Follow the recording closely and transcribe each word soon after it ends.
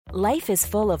Life is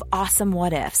full of awesome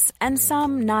what-ifs, and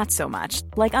some not so much,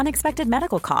 like unexpected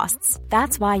medical costs.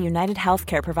 That's why United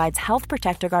Healthcare provides Health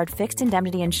Protector Guard fixed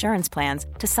indemnity insurance plans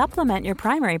to supplement your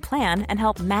primary plan and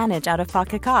help manage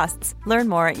out-of-pocket costs. Learn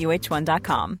more at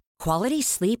uh1.com. Quality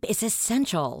sleep is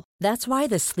essential. That's why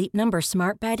the Sleep Number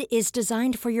Smart Bed is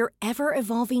designed for your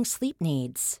ever-evolving sleep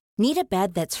needs. Need a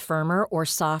bed that's firmer or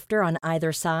softer on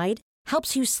either side?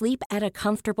 Helps you sleep at a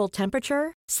comfortable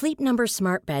temperature? Sleep Number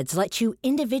Smart Beds let you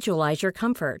individualize your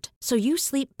comfort, so you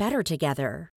sleep better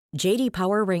together. J.D.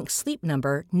 Power ranks Sleep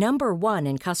Number number 1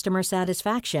 in customer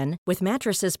satisfaction with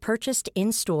mattresses purchased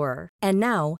in-store. And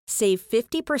now, save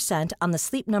 50% on the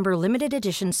Sleep Number Limited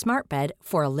Edition Smart Bed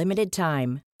for a limited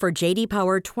time. For J.D.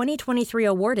 Power 2023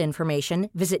 award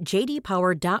information, visit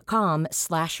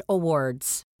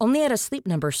jdpower.com/awards. Only at a Sleep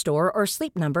Number store or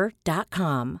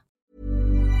sleepnumber.com.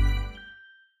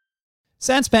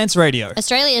 Sans Pants Radio,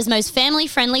 Australia's most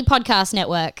family-friendly podcast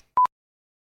network.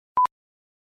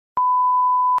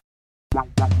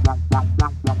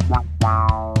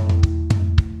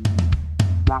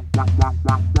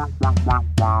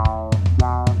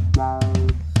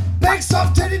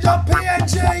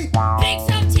 BigSoftTitty.png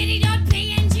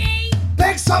BigSoftTitty.png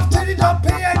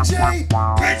BigSoftTitty.png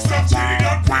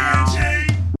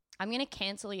BigSoftTitty.png. I'm going to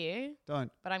cancel you,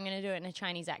 don't. but I'm going to do it in a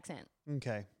Chinese accent.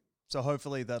 Okay. So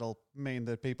hopefully that'll mean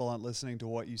that people aren't listening to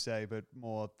what you say, but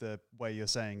more the way you're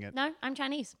saying it. No, I'm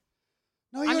Chinese.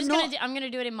 No, you're not. I'm going to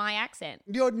do it in my accent.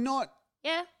 You're not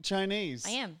Yeah, Chinese. I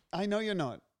am. I know you're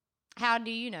not. How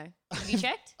do you know? Have you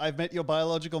checked? I've met your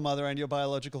biological mother and your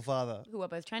biological father. Who are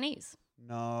both Chinese.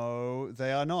 No,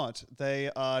 they are not. They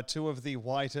are two of the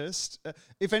whitest.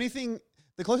 If anything,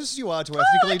 the closest you are to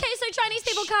ethnically... Oh, okay, so Chinese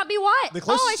people can't be white. The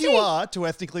closest I you see. are to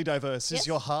ethnically diverse is Yes.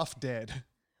 you're half dead.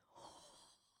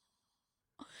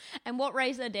 And what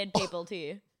race are dead people to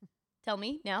you? Tell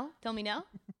me now.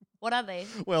 What are they?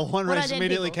 Well, one What are race dead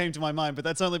immediately people? came to my mind, but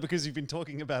that's only because you've been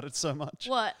talking about it so much.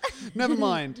 What? Never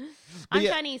mind. But I'm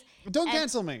yeah, Chinese. Don't and-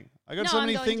 cancel me. I got No, so I'm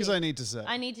many going things to. I need to say.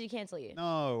 I need to cancel you.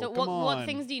 No, So come on. what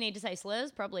things do you need to say?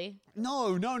 Slurs? Probably.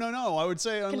 No. I would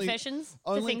say only Confessions to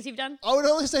only- things you've done? I would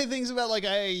only say things about like,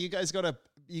 hey, you guys gotta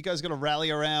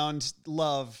rally around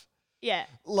love. Yeah.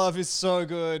 Love is so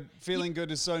good. Feeling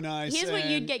good is so nice. Here's what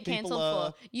you'd and get people cancelled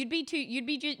are- for. You'd be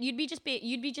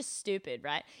just stupid,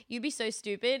 right? You'd be so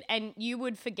stupid and you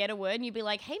would forget a word and you'd be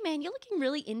like, "Hey man, you're looking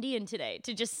really Indian today,"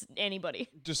 to just anybody.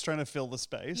 Just trying to fill the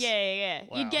space. Yeah.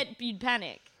 Wow. You'd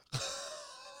panic.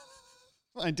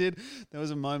 I did. There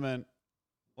was a moment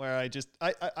where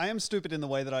I am stupid in the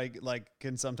way that I like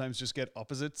can sometimes just get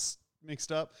opposites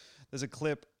mixed up. There's a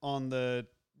clip on the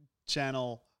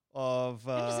channel of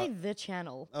Don't just say the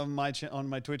channel. on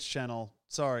my Twitch channel.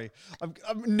 Sorry, I'm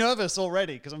nervous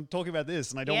already because I'm talking about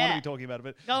this and I don't want to Yeah. be talking about it.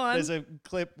 But Go on. there's a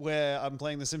clip where I'm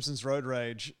playing The Simpsons Road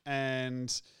Rage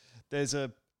and there's a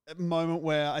moment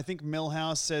where I think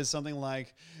Milhouse says something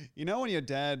like, "You know when your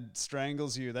dad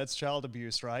strangles you, that's child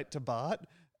abuse, right?" to Bart,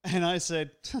 and I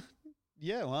said,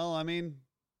 "Yeah, well, I mean,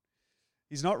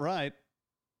 he's not right."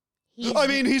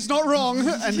 He's not wrong. And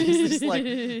there's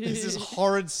this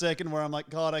horrid second where I'm like,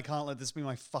 God, I can't let this be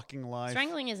my fucking life.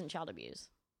 Strangling isn't child abuse.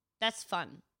 That's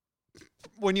fun.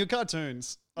 When you're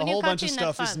cartoons, When a you're whole bunch of cartoon,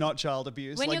 that's stuff is fun. not child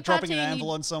abuse. When you're Like dropping an cartoon, anvil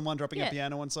on someone, dropping a Yeah.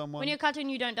 piano on someone. When you're a cartoon,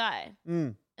 you don't die.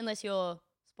 Mm. Unless you're,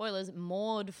 spoilers,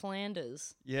 Maud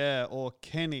Flanders. Yeah, or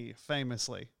Kenny,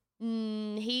 famously.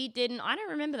 He didn't. I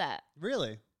don't remember that.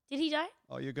 Really? Did he die?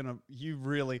 Oh,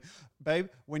 babe,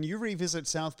 when you revisit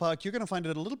South Park, you're going to find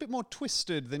it a little bit more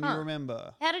twisted than you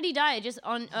remember. How did he die? Just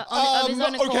of his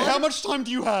own accord? Okay, how much time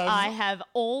do you have? I have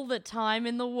all the time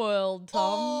in the world, Tom.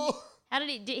 Oh. How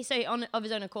did he say of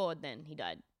his own accord then he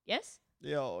died? Yes?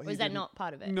 Yo, Or is that not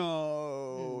part of it?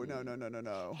 No.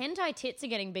 Hentai tits are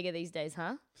getting bigger these days,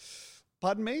 huh?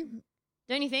 Pardon me?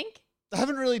 Don't you think? I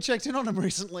haven't really checked in on them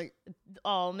recently.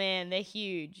 Oh man, they're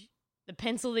huge. The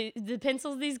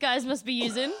pencils these guys must be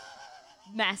using,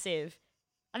 massive.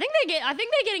 I think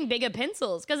they're getting bigger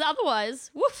pencils because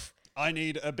otherwise, woof. I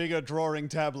need a bigger drawing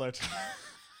tablet.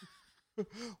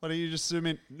 Why don't you just zoom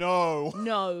in? No.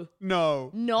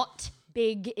 No, not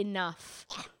big enough.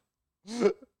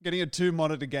 Getting a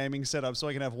 2-monitor gaming setup so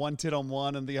I can have one tit on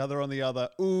one and the other on the other.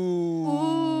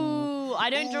 Ooh. Ooh, I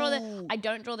don't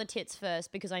draw the tits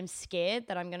first because I'm scared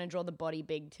that I'm going to draw the body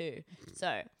big too.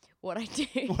 So what I do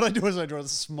is I draw the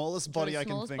smallest body I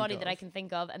can think of. smallest body that I can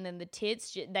think of, and then the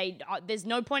tits. There's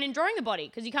no point in drawing the body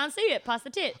because you can't see it past the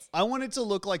tits. I want it to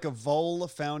look like a Vole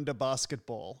found a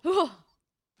basketball.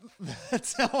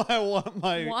 That's how I want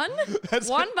my One? That's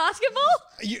One basketball?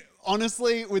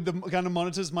 honestly, with the kind of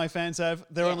monitors my fans have,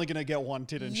 they're only going to get one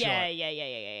tit and Yeah.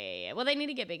 shot. Well, they need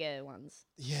to get bigger ones.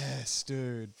 Yes,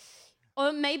 dude.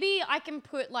 Or maybe I can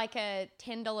put like a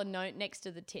 $10 note next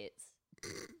to the tits.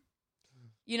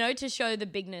 You know, to show the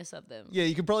bigness of them. Yeah,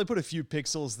 you could probably put a few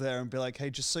pixels there and be like, hey,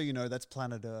 just so you know, that's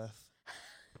planet Earth.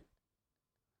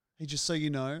 Hey, just so you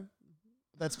know,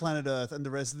 that's planet Earth. And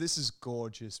the rest of this is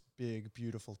gorgeous, big,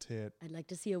 beautiful tit. I'd like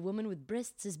to see a woman with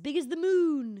breasts as big as the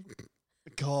moon.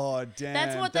 God damn.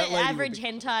 That's what the that lady would average be-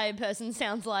 hentai person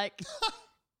sounds like.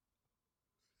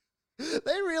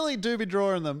 They really do be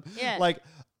drawing them. Yeah. Like,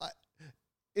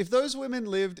 if those women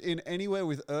lived in anywhere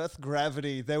with Earth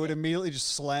gravity, they would immediately just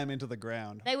slam into the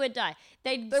ground. They would die.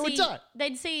 They would die.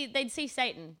 They'd see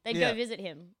Satan. They'd Yeah. go visit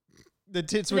him. The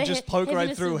tits would The just poke right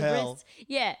heaviness through of the hell. breasts.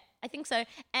 Yeah, I think so.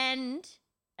 And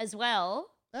as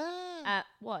well,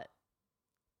 what?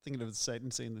 Thinking of Satan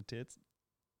seeing the tits.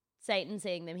 Satan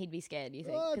seeing them, he'd be scared, you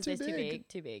think? Oh, Because too they're big.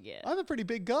 too big, yeah. I'm a pretty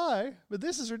big guy, but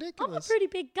this is I'm a ridiculous. pretty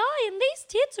big guy and these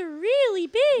tits are really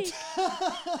big.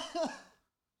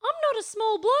 I'm not a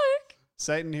small bloke.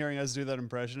 Satan hearing us do that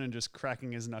impression and just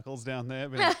cracking his knuckles down there,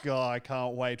 being like, God, I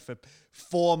can't wait for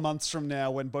 4 months from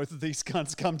now when both of these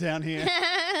cunts come down here.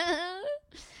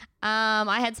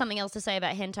 I had something else to say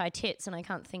about hentai tits and I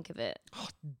can't think of it.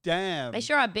 Damn. They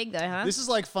sure are big though, huh? This is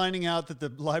like finding out that the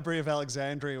Library of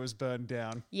Alexandria was burned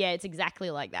down. Yeah, it's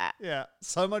exactly like that. Yeah,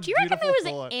 so much Do you reckon beautiful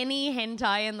there was thought. any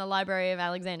hentai in the Library of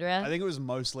Alexandria? I think it was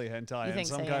mostly hentai, and think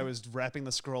some so, guy yeah. was wrapping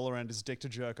the scroll around his dick to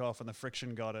jerk off, and the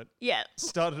friction got it. Yeah.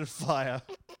 Started a fire.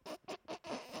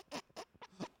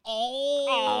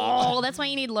 Oh, that's why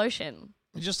you need lotion.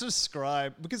 Just to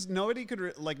describe, because nobody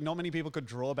could, not many people could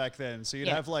draw back then. So you'd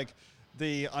Yeah. have like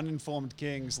the uninformed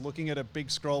kings looking at a big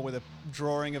scroll with a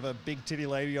drawing of a big titty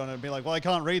lady on it and be like, well, I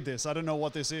can't read this. I don't know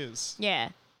what this is. Yeah.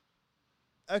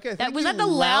 Okay, That thank was you, that the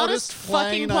loudest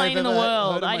fucking plane in the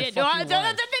world. I did.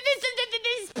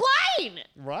 This plane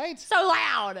Right? so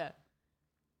loud.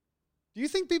 Do you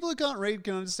think people who can't read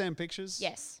can understand pictures?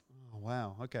 Yes. Oh,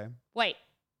 wow. Okay. Wait.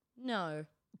 No.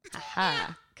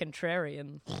 Aha.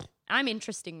 Contrarian. I'm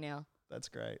interesting now. That's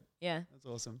great. Yeah. That's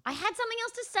awesome. I had something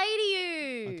else to say to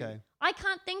you. Okay. I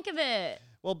can't think of it.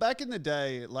 Well, back in the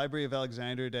day, Library of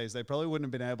Alexandria days, they probably wouldn't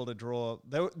have been able to draw.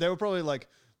 They were probably like,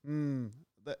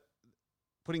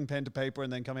 putting pen to paper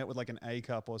and then coming up with like an A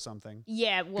cup or something.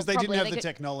 Yeah, well, Because they didn't probably. have the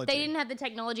technology. They didn't have the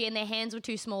technology, and their hands were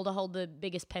too small to hold the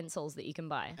biggest pencils that you can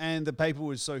buy. And the paper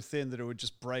was so thin that it would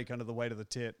just break under the weight of the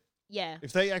tit. Yeah.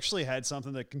 If they actually had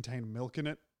something that contained milk in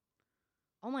it,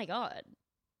 Oh my god,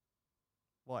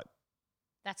 what?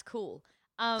 that's cool.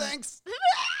 Thanks.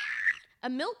 A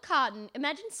milk carton.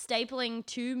 Imagine stapling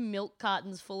 2 milk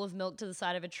cartons full of milk to the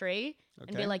side of a tree and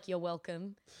be Okay. like, "You're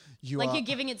welcome." You Like are you're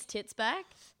giving its tits back.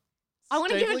 I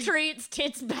want to give a Stapling- tree its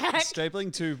tits back.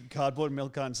 stapling 2 cardboard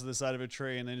milk cartons to the side of a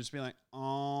tree and then just being like,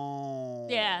 oh.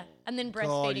 Yeah, and then breastfeeding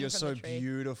God, you're from so the tree.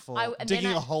 beautiful. And then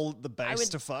Digging a hole at the base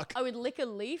would- to fuck. I would lick a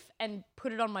leaf and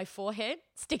put it on my forehead,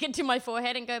 stick it to my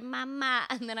forehead, and go, "Mama,"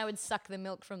 and then I would suck the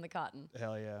milk from the carton.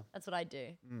 Hell yeah. That's what I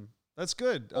do. That's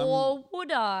good. Or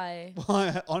would I?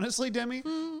 Honestly, Demi,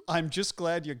 Hmm. I'm just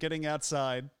glad you're getting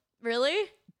outside. Really?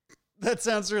 That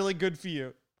sounds really good for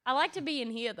you. I like to be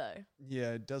in here though.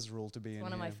 Yeah, it does rule to be in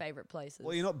One of my here. favorite places.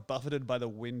 Well, you're not buffeted by the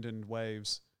wind and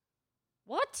waves.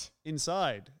 What?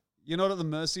 Inside, you're not at the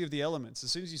mercy of the elements.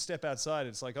 As soon as you step outside,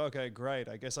 it's like, okay, great.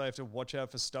 I guess I have to watch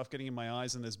out for stuff getting in my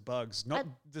eyes and there's bugs. Not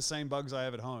the same bugs I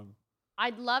have at home.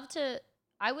 I would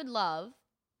love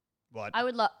What? I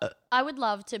would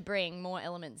love to bring more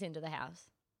elements into the house.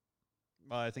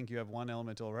 Well, I think you have one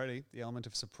element already, the element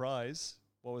of surprise.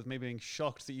 What with me being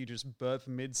shocked that you just burp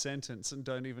mid-sentence and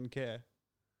don't even care.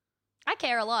 I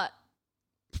care a lot.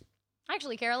 I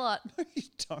actually care a lot. No, you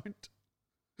don't.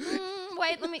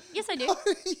 Wait, yes I do. No,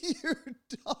 you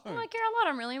Oh, I don't. care a lot.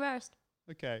 I'm really embarrassed.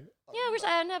 Okay. Yeah, I wish that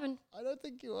hadn't happened. I don't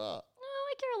think you are. No,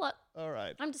 I care a lot. All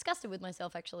right. I'm disgusted with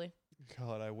myself, actually.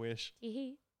 God, I wish.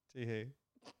 Tee-hee. Tee-hee.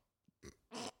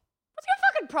 What's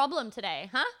your fucking problem today,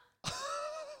 huh?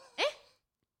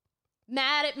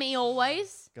 Mad at me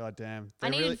always? God damn. I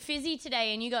needed fizzy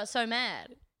today and you got so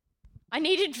mad. I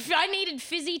needed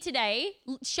fizzy today.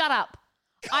 Shut up.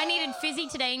 I needed fizzy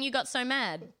today and you got so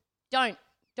mad. Don't.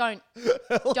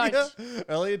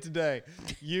 Earlier today,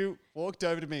 you walked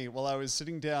over to me while I was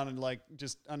sitting down and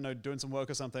just, I don't know, doing some work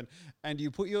or something. And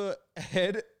you put your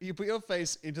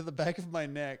face into the back of my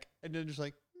neck and then just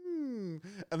like, And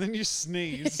then you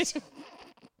sneezed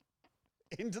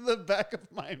into the back of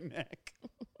my neck.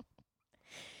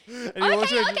 And you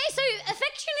walked Okay, over- so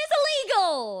affection is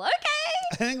illegal.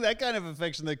 Okay. getting that kind of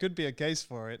affection, there could be a case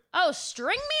for it. Oh,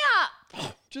 string me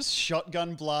up. Just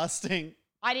shotgun blasting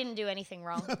I didn't do anything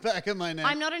wrong. the back of my neck.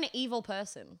 I'm not an evil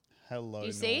person. Hello,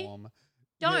 You see? Norm.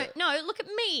 Don't. Yeah. No, look at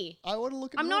me. I want to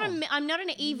look at I'm Norm. not an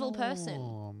evil person.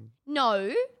 Norm.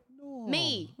 No, Norm.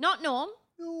 me, not Norm.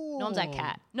 Norm. Norm's that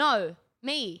cat. No,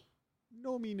 me.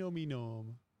 Normy,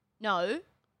 Norm. No,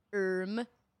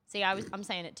 See, I'm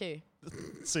saying it too.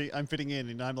 See, I'm fitting in,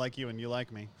 and I'm like you, and you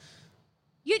like me.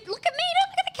 You look at me. Don't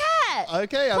look at the cat.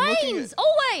 Okay, I'm looking Planes, at...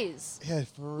 always. Yeah,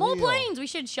 for More real. planes. We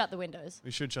should shut the windows.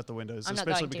 We should shut the windows, I'm not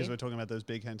especially going because to. we're talking about those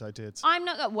big hentai tits. I'm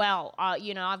not. Well,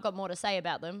 I've got more to say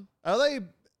about them. Are they...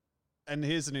 And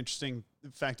here's an interesting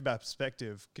fact about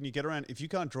perspective. Can you get around... If you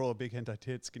can't draw big hentai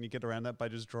tits, can you get around that by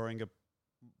just drawing a...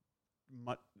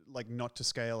 not to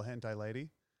scale hentai lady?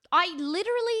 I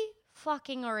literally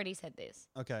fucking already said this.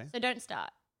 Okay. So don't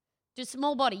start. Just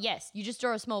small body, yes. You just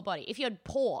draw a small body. If you're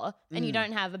poor and you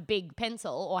don't have a big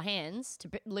pencil or hands to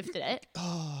lift it,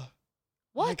 Oh,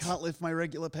 what? I can't lift my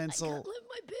regular I pencil. can't lift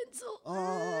my pencil.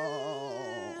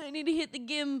 Oh. I need to hit the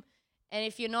gim. And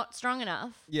if you're not strong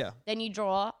enough, Yeah. then you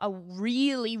draw a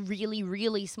really, really,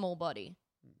 really small body.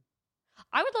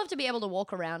 I would love to be able to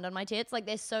walk around on my tits. Like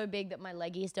they're so big that my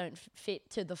leggies don't fit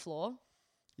to the floor.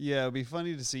 Yeah, it'd be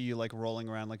funny to see you like rolling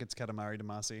around like it's Katamari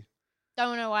Damacy.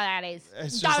 Don't know what that is.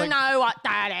 It's just Don't know what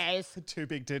that is. Two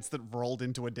big tits that rolled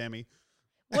into a demi.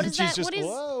 What And is she's that? just, What is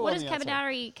whoa, what on is the outside.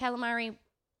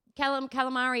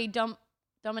 calamari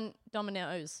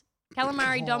Dominoes?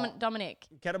 Calamari Dominic.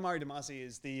 Katamari Damacy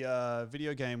is the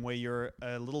video game where you're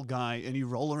a little guy and you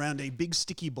roll around a big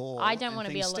sticky ball. I don't and want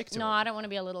to be things a stick to no. it. I don't want to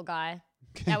be a little guy.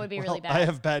 That would be Well, really bad. I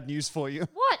have bad news for you.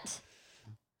 What?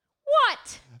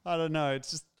 What? I don't know.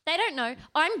 It's just... They don't know.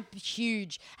 I'm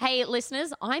huge. Hey,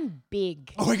 listeners, I'm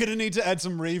big. Oh, we're going to need to add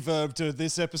some reverb to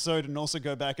this episode and also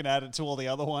go back and add it to all the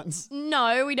other ones.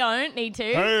 No, we don't need to.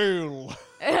 Hail!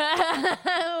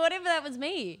 What if that was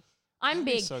me? I'm That'd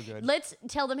be big. so good. Let's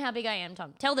tell them how big I am,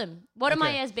 Tom. Tell them. What am I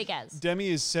Okay. as big as? Demi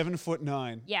is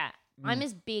 7'9". Yeah. I'm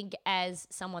as big as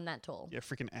someone that tall. Yeah,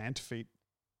 freaking ant feet.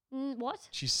 What?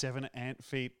 She's 7 ant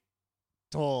feet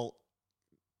tall.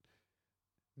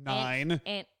 9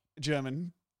 Ant.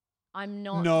 German. I'm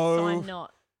not. No. So I'm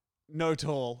not. No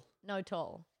tall. No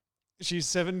tall. She's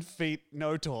 7 feet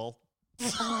no tall.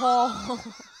 Oh.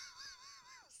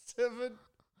 7.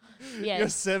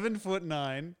 Yes. You're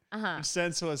 7'9". Uh-huh. Which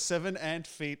stands for 7 ant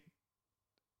feet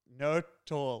no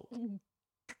tall.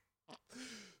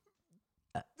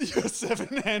 You're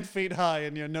 7 ant feet high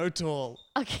and you're no tall.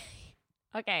 Okay.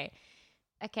 Okay.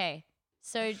 Okay.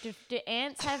 So do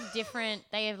ants have different?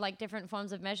 They have like different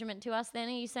forms of measurement to us. Then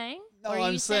are you saying? No, Or are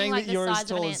I'm you saying like that the you're as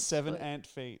size of an tall as ant's 7 foot? ant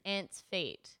feet. Ants'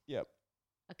 feet. Yep.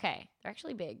 Okay, they're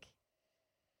actually big.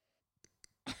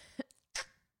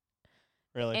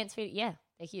 Really? Ants' feet. Yeah,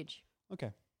 they're huge.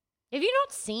 Okay. Have you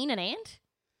not seen an ant?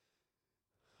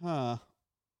 Huh.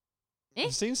 Eh?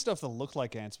 I've seen stuff that look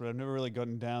like ants, but I've never really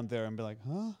gotten down there and be like,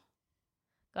 huh?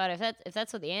 God, if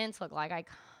that's what the ants look like, I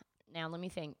can't. Now let me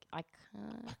think. I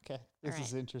can't. Okay. This Alright.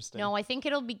 is interesting. No, I think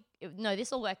it'll be. No,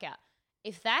 this will work out.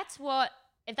 If that's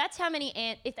how many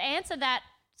ants. If the ants are that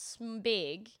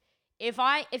big. If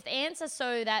the ants are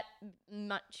so that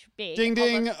much big. Ding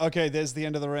ding. almost- Okay, there's the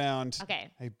end of the round. Okay.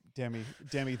 Hey,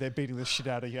 Demi, they're beating the shit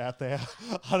out of you out there.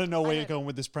 I don't know where you're going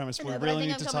with this premise. We No, but I really think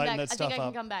need I'm to coming tighten back. that I stuff think I can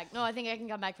up. come back. No, I think I can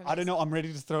come back from I don't this. know. I'm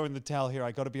ready to throw in the towel here.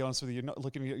 I got to be honest with you. You're not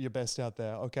looking at your best out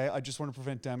there, okay? I just want to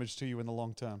prevent damage to you in the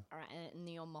long term. All right, and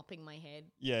you're mopping my head.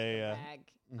 Yeah. Bag.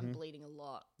 I'm bleeding a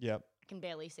lot. Yep. I can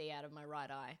barely see out of my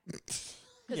right eye because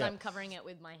Yeah. I'm covering it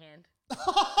with my hand.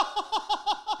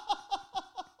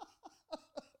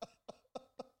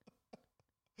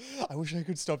 I wish I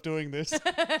could stop doing this.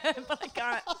 But I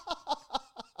can't.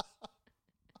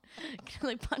 I can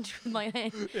only punch with my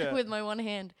hand, Yeah. with my one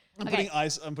hand. I'm Okay.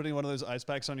 putting one of those ice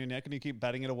packs on your neck and you keep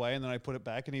batting it away and then I put it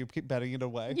back and you keep batting it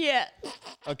away. Yeah,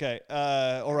 Okay.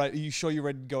 All right. Are you sure you're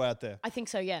ready to go out there? I think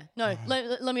so. Yeah. No,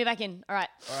 let me back in. All right.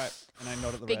 All right. And I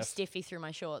nod at the Big ref. stiffy through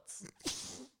my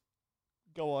shorts.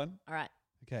 Go on. All right.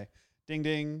 Okay. Ding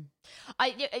ding.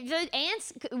 The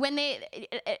ants when they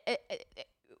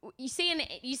you see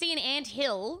an ant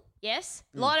hill, yes,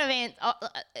 a lot of ants.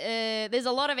 There's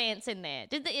a lot of ants in there.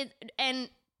 If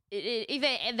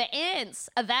the ants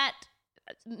are that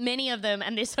many of them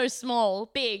and they're so small,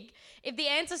 big. If the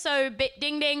ants are so big,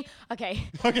 ding ding. Okay.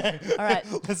 Okay. All right.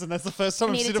 Listen, that's the first time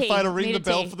I've Need a seen a tea. fighter ring Need the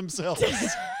a bell tea. for themselves.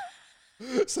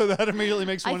 So that immediately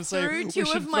makes me I want to say threw we two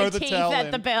should of my throw the teeth towel at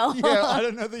in. the bell. Yeah, I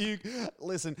don't know that you.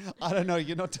 Listen, I don't know.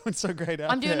 You're not doing so great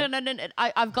out I'm doing there. no.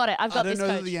 I've got it. I've got I don't this, know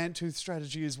that coach. the ant tooth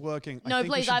strategy is working. I No,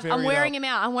 think we please. should vary I'm it wearing up. him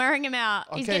out. I'm wearing him out.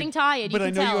 He's Okay, getting tired. But you I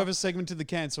can know tell. you have a segment to the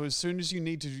can, so as soon as you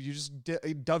need to, you just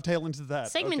dovetail into that.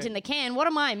 segment okay? in the can. What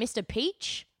am I, Mr.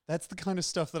 Peach? That's the kind of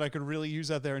stuff that I could really use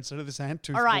out there instead of this ant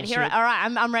tooth. All right, bullshit. here. All right,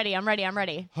 I'm ready. I'm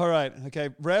ready. All right, okay,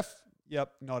 ref.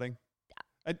 Yep, nodding.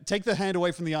 Take the hand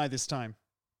away from the eye this time.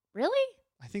 Really?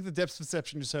 I think the depth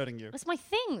perception is hurting you. That's my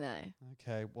thing, though.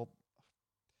 Okay, well,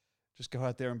 just go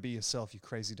out there and be yourself, you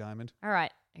crazy diamond. All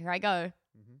right, here I go.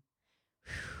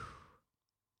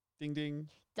 Ding ding.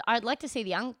 I'd like to see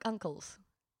the uncles.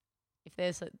 If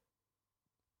there's a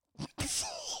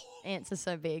ants are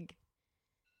so big.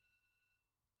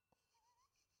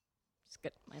 Just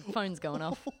got my phone's going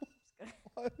off.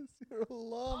 Why is your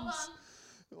alarms?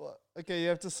 What? Okay, you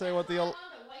have to say what the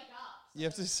you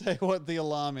have to say what the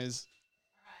alarm is.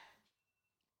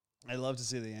 I'd love to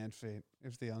see the ant feet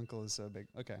if the uncle is so big.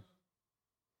 Okay.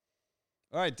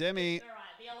 All right, Demi. All right,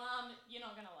 the alarm. You're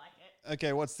not gonna like it.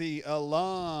 Okay, what's the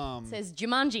alarm? It says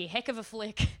Jumanji, heck of a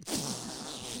flick.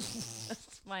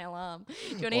 That's my alarm. Do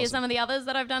you want to hear Awesome. some of the others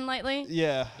that I've done lately?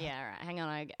 Yeah. Yeah, all right. Hang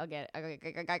on. I'll get it.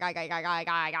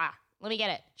 Let me get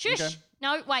it. Shush. Okay.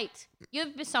 No, wait.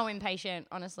 You've been so impatient,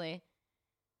 honestly.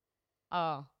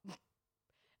 Oh.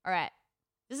 All right.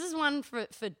 This is one for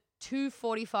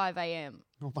 2:45 a.m.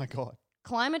 Oh my god.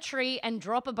 Climb a tree and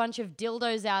drop a bunch of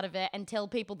dildos out of it and tell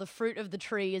people the fruit of the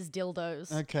tree is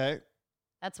dildos. Okay.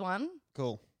 That's one.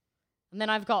 Cool. And then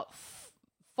I've got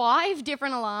 5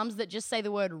 different alarms that just say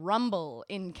the word rumble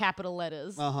in capital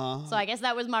letters. Uh-huh. So I guess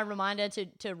that was my reminder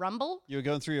to rumble. You were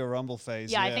going through your rumble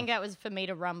phase. Yeah, I think that was for me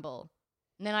to rumble.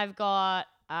 And then I've got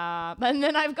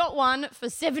one for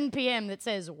 7 p.m. that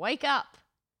says wake up.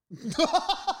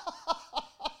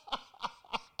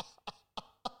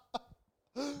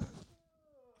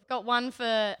 I've got one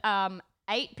for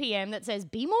 8 p.m. that says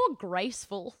be more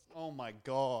graceful. Oh my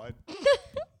god.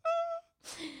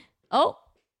 Oh,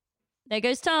 there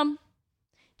goes Tom.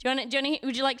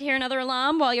 Would you like to hear another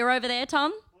alarm while you're over there,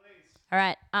 Tom? Please. All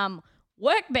right.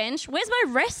 Workbench. Where's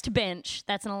my rest bench?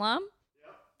 That's an alarm.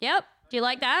 Yep. Do you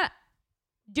like that?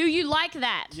 Do you like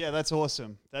that? Yeah, that's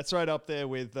awesome. That's right up there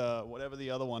with whatever the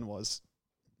other one was.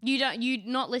 You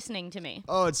not listening to me.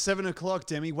 Oh, it's 7 o'clock,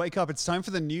 Demi. Wake up. It's time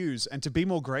for the news and to be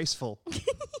more graceful.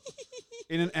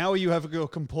 In an hour, you have your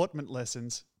comportment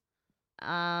lessons.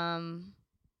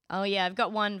 Oh yeah, I've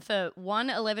got one for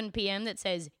 1:11 p.m. that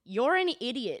says you're an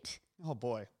idiot. Oh,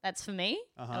 boy. That's for me.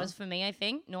 Uh-huh. That was for me, I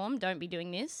think. Norm, don't be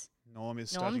doing this. Norm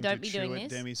is Norm, starting don't to be chew doing at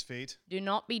this. Demi's feet. Do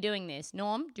not be doing this.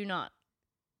 Norm, do not.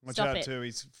 Watch Stop out, it. too.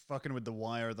 He's fucking with the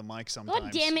wire of the mic sometimes.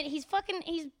 God damn it, he's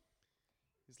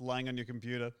He's lying on your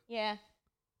computer. yeah. Do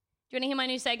you want to hear my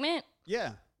new segment?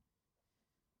 Yeah.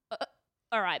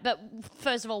 All right, but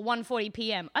first of all, 1:40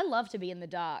 p.m. I love to be in the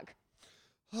dark.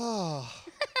 Oh,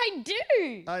 I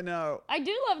do. I know. I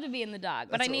do love to be in the dark,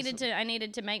 but That's I needed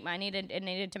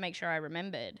awesome. to make sure I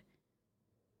remembered.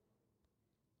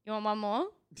 You want one more?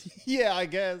 Yeah, I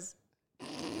guess.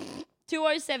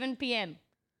 2:07 p.m.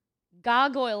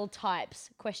 Gargoyle types? ?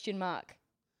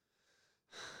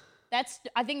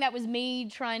 I think that was me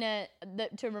trying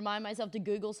to remind myself to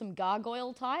Google some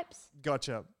gargoyle types.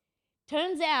 Gotcha.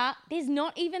 Turns out there's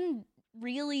not even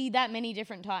really that many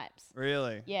different types.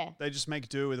 Really? Yeah. They just make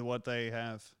do with what they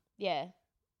have. Yeah.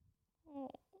 Oh,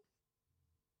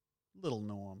 Little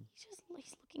Norm.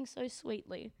 he's looking so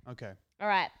sweetly. Okay. All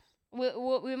right.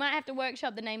 We might have to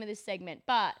workshop the name of this segment,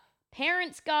 but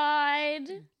Parents Guide.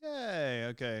 Yay.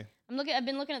 Okay. I've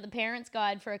been looking at the Parents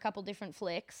Guide for a couple different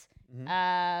flicks,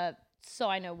 so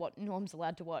I know what Norm's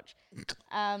allowed to watch.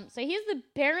 So here's the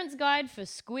Parents Guide for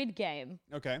Squid Game.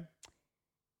 Okay.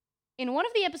 In one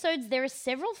of the episodes, there are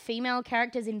several female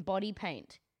characters in body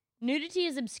paint. Nudity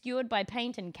is obscured by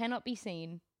paint and cannot be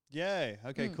seen. Yay.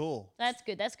 Okay, cool. That's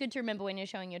good. That's good to remember when you're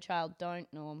showing your child. Don't,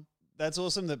 Norm. That's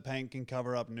awesome that paint can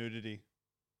cover up nudity.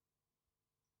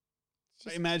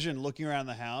 Imagine looking around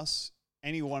the house.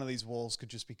 Any one of these walls could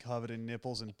just be covered in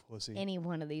nipples and pussy. Any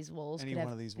one of these walls Any could one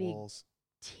have of these big walls.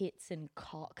 tits and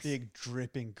cocks. Big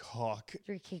dripping cock.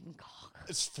 Drinking cock.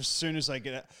 As soon as I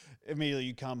get it, immediately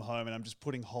you come home and I'm just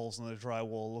putting holes in the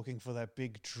drywall looking for that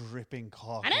big dripping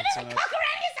cock. I know that's there's a in cock it.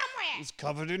 around here somewhere. It's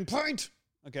covered in paint.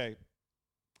 Okay.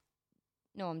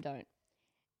 Norm, don't.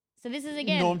 So this is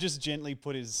again. Norm just gently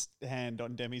put his hand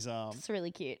on Demi's arm. It's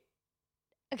really cute.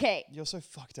 Okay, You're so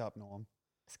fucked up, Norm.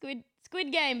 Squid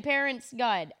Game Parents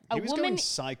Guide. He was going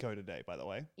psycho today, by the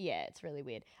way. Yeah, it's really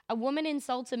weird. A woman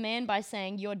insults a man by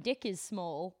saying, "Your dick is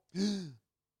small."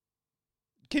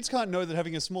 kids can't know that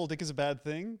having a small dick is a bad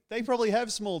thing. They probably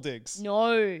have small dicks. No.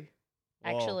 Whoa.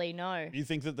 Actually, no. You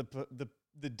think that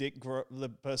the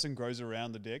person grows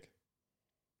around the dick?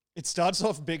 It starts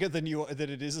off bigger than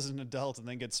it is as an adult and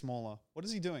then gets smaller. What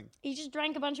is he doing? He just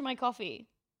drank a bunch of my coffee.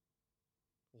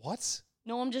 What?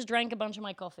 Norm just drank a bunch of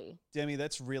my coffee. Demi,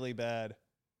 that's really bad.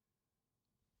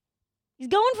 He's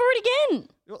going for it again.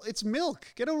 Well, it's milk.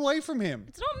 Get away from him.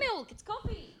 It's not milk, it's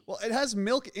coffee. Well, it has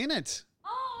milk in it.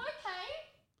 Oh,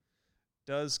 okay.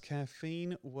 Does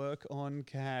caffeine work on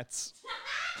cats?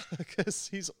 Because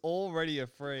he's already a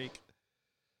freak.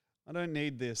 I don't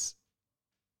need this.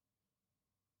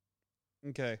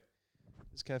 Okay.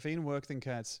 Does caffeine work than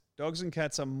cats? Dogs and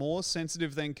cats are more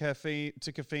sensitive than caffeine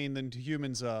than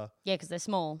humans are. Yeah, because they're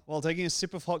small. While taking a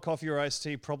sip of hot coffee or iced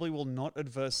tea probably will not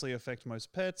adversely affect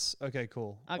most pets. Okay,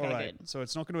 cool. Okay, All right. good. So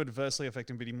it's not going to adversely affect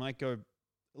him, but he might go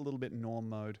a little bit Norm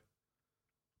mode.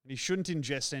 And he shouldn't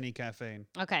ingest any caffeine.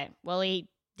 Okay, well, he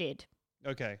did.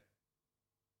 Okay.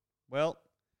 Well,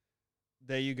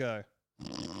 there you go.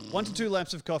 1 to 2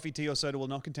 laps of coffee, tea, or soda will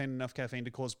not contain enough caffeine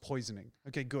to cause poisoning.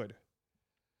 Okay, good.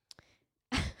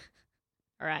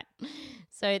 All right.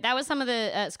 So that was some of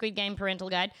the Squid Game parental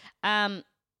guide. Hold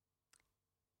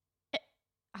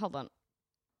on.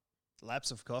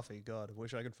 Laps of coffee. God, I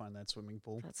wish I could find that swimming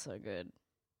pool. That's so good.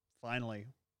 Finally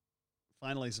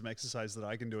some exercise that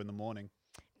I can do in the morning.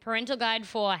 Parental guide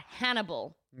for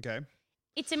Hannibal. Okay.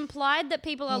 It's implied that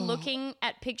people are looking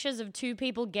at pictures of two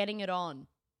people getting it on.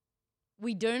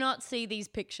 We do not see these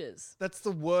pictures. That's the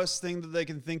worst thing that they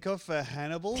can think of for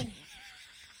Hannibal.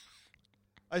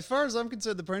 As far as I'm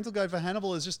concerned, the parental guide for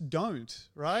Hannibal is just don't,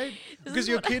 right? Because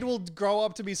your kid will grow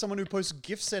up to be someone who posts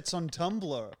gift sets on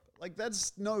Tumblr. Like,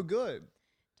 that's no good.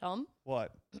 Tom?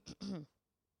 What?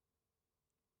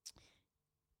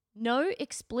 No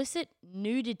explicit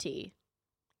nudity.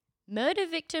 Murder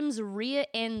victims' rear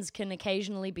ends can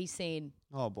occasionally be seen.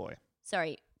 Oh, boy.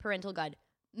 Sorry, parental guide.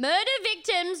 Murder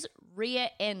victims' rear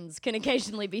ends can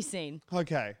occasionally be seen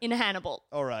Okay. in Hannibal.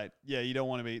 All right. Yeah, you don't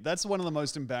want to be. That's one of the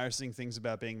most embarrassing things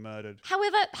about being murdered.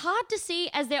 However, hard to see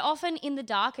as they're often in the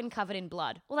dark and covered in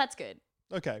blood. Well, that's good.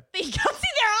 Okay. But you can't see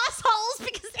their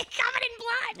assholes because they're covered in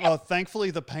blood. Oh,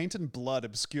 thankfully, the paint and blood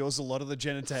obscures a lot of the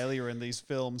genitalia in these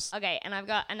films. Okay, and I've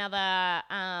got another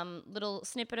little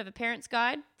snippet of a parent's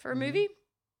guide for a movie.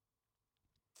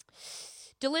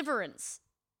 Deliverance.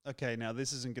 Okay, now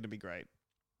this isn't going to be great.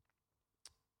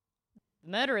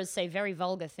 Murderers say very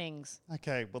vulgar things.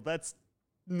 Okay, well, that's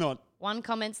not... One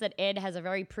comments that Ed has a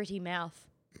very pretty mouth.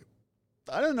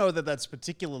 I don't know that that's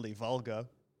particularly vulgar.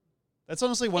 That's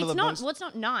honestly one of the most... Well, it's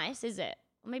not nice, is it?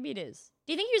 Or maybe it is.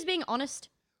 Do you think he was being honest?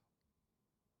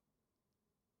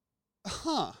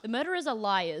 Huh. The murderers are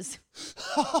liars.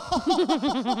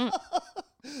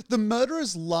 The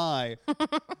murderers lie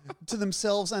to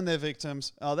themselves and their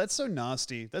victims. Oh, that's so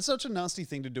nasty. That's such a nasty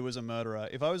thing to do as a murderer.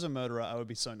 If I was a murderer, I would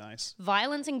be so nice.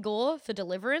 Violence and gore for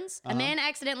Deliverance. A man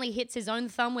accidentally hits his own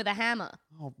thumb with a hammer.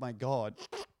 Oh, my God.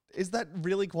 Is that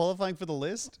really qualifying for the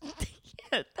list?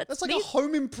 Yeah, That's like a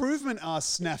home improvement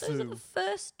Those are the snafu.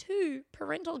 first two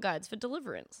parental guides for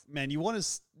Deliverance. Man, you want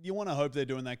to hope they're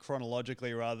doing that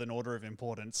chronologically rather than order of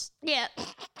importance. Yeah. All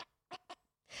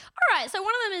right, so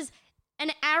one of them is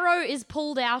an arrow is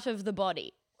pulled out of the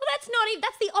body. Well,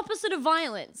 that's the opposite of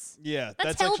violence. Yeah,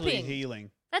 That's that's actually helping.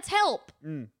 healing. That's help.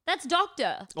 That's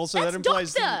doctor. Also, that's that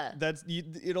implies doctor.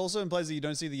 it also implies that you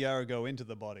don't see the arrow go into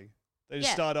the body. They just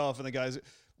Yeah. start off and the guys.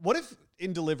 What if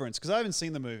in Deliverance? Because I haven't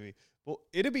seen the movie. Well,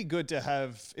 it'd be good to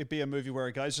have it be a movie where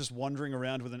a guy's just wandering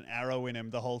around with an arrow in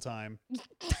him the whole time,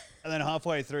 and then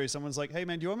halfway through, someone's like, "Hey,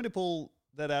 man, do you want me to pull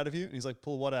that out of you?" And he's like,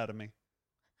 "Pull what out of me?"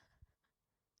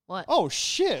 What? Oh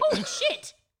shit! Holy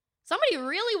shit! Somebody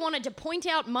really wanted to point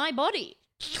out my body.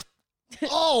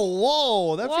 Oh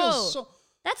whoa! That Whoa. feels so.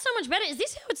 That's so much better. Is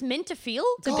this how it's meant to feel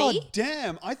to God be?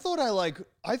 damn! I thought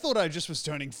I just was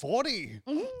turning 40.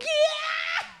 Yeah!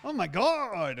 Oh my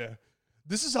God!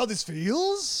 This is how this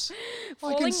feels?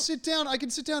 I can sit down,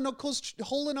 not cause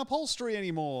hole in upholstery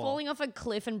anymore. Falling off a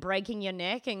cliff and breaking your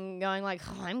neck and going like,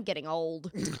 oh, I'm getting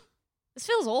old. This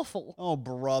feels awful. Oh,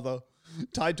 brother.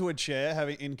 Tied to a chair,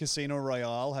 in Casino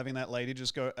Royale, having that lady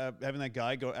having that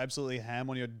guy go absolutely ham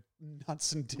on your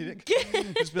nuts and dick.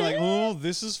 Just be like, oh,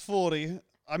 this is 40.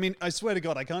 I mean, I swear to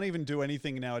God, I can't even do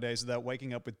anything nowadays without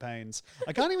waking up with pains.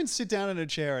 I can't even sit down in a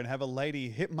chair and have a lady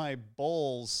hit my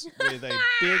balls with a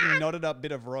big knotted up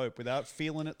bit of rope without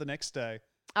feeling it the next day.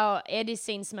 Oh, Ed is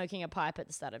seen smoking a pipe at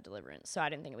the start of Deliverance, so I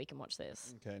don't think we can watch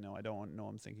this. Okay, no, I don't want, no,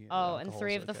 I'm thinking. Oh, and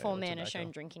 3 of the okay, 4 or men are tobacco.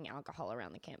 shown drinking alcohol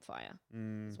around the campfire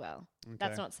as well. okay.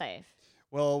 That's not safe.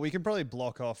 Well, we can probably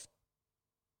block off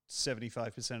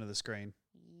 75% of the screen.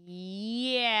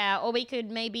 Yeah, or we could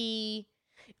maybe.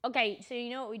 Okay, so you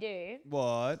know what we do?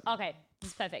 What? Okay, this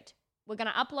is perfect. We're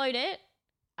gonna upload it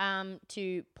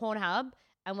to Pornhub,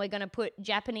 and we're gonna put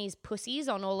Japanese pussies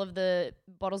on all of the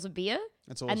bottles of beer.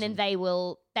 That's awesome. And then they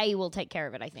will take care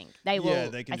of it. I think they will. Yeah,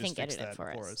 they can I just think fix edit that it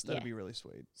for us. That'd Yeah. be really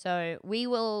sweet. So we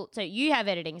will. So you have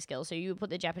editing skills. So you will put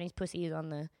the Japanese pussies on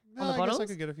the I bottles. guess I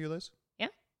could get a few of those.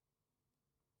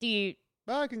 Do you?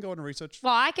 I can go on and research.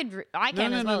 Well, I can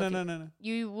as well. No.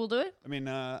 You will do it. I mean,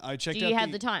 I checked Do out you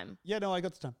have the time? Yeah, no, I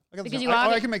got the time. Because the time. you are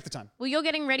I get- can make the time. Well, you're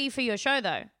getting ready for your show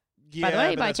though. Yeah, By the way,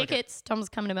 but buy that's okay. tickets. Tom's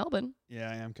coming to Melbourne.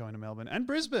 Yeah, I am going to Melbourne and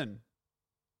Brisbane.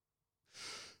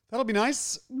 That'll be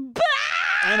nice.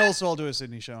 And also, I'll do a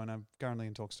Sydney show, and I'm currently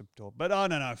in talks to tour. But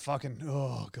no, fucking,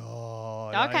 oh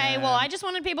god. Okay, well, I just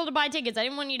wanted people to buy tickets. I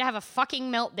didn't want you to have a fucking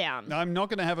meltdown. I'm not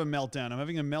going to have a meltdown. I'm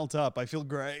having a melt up. I feel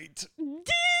great.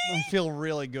 I feel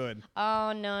really good.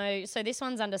 Oh no! So this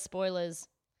one's under spoilers.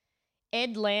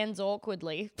 Ed lands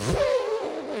awkwardly.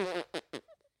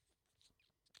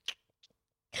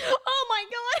 Oh my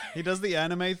god! He does the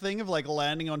anime thing of like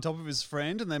landing on top of his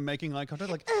friend and then making eye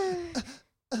contact, like,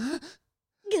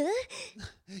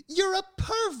 you're a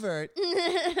pervert.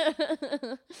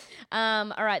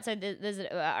 All right, so there's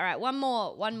all right, one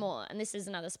more, and this is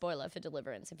another spoiler for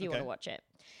Deliverance if you want Okay. to watch it.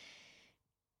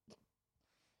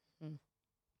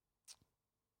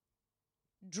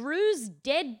 Drew's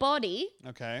dead body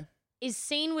Okay. is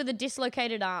seen with a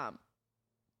dislocated arm.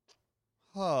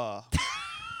 Huh.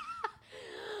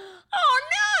 Oh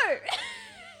no!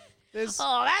 There's.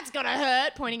 Oh, that's gonna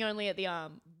hurt. Pointing only at the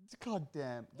arm. God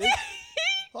damn.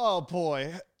 Oh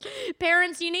boy.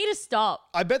 Parents, you need to stop.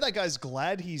 I bet that guy's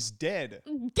glad he's dead.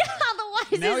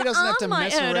 Otherwise, Now his he doesn't arm have to might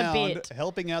mess hurt a around bit.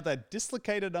 helping out that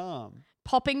dislocated arm.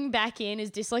 Popping back in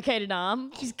his dislocated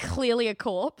arm. He's clearly a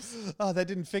corpse. Oh, that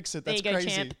didn't fix it. There That's you go, crazy.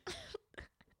 champ.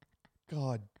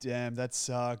 God damn, that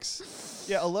sucks.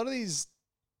 Yeah, a lot of these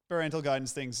parental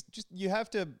guidance things, just you have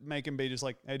to make them be just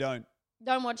like, hey, don't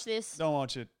watch this.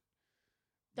 watch it.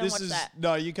 Don't watch that.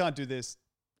 No, you can't do this.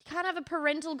 You can't have a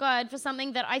parental guide for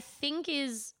something that I think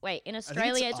is in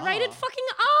Australia it's R. rated fucking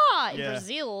R. In Yeah.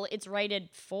 Brazil it's rated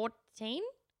 14,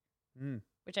 Mm.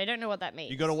 which I don't know what that means.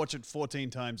 You got to watch it 14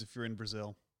 times if you're in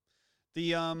Brazil.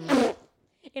 The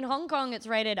In Hong Kong it's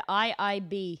rated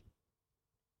IIB.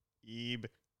 Eeb.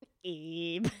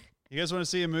 Eeb. You guys want to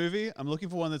see a movie? I'm looking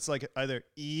for one that's like either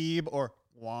Eeb or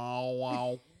Wow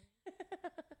Wow.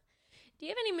 Do you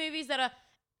have any movies that are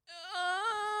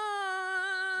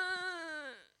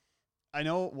I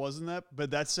know it wasn't that,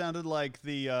 but that sounded like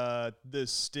the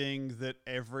sting that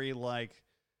every like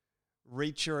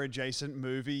Reacher adjacent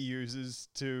movie uses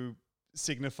to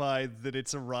signify that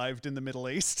it's arrived in the Middle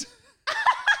East.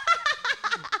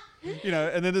 You know,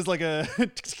 and then there's like a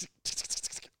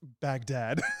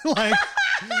Baghdad, like.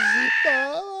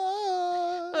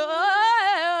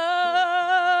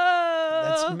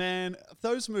 That's man.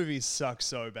 Those movies suck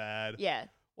so bad. Yeah.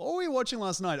 What were we watching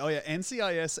last night? Oh yeah,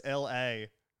 NCIS LA.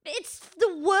 It's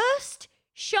the worst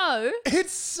show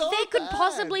It's so there could bad.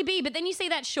 possibly be, but then you see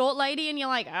that short lady and you're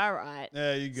like, all right,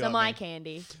 Yeah, you got some me. eye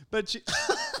candy. But she,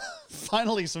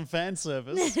 finally some fan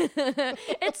service.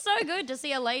 It's so good to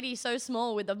see a lady so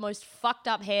small with the most fucked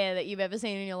up hair that you've ever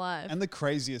seen in your life. And the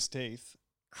craziest teeth.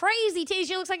 Crazy teeth.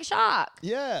 She looks like a shark.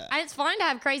 Yeah. And it's fine to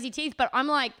have crazy teeth, but I'm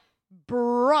like,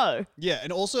 bro. Yeah,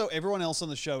 and also everyone else on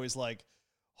the show is like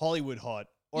Hollywood hot.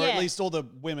 Or at Yeah. least all the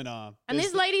women are. And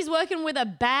There's this lady's working with a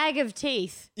bag of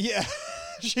teeth. Yeah.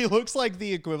 She looks like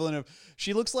the equivalent of,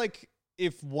 she looks like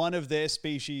if one of their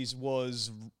species was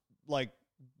like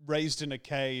raised in a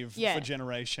cave Yeah. for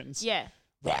generations. Yeah.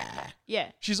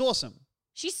 Yeah. She's awesome.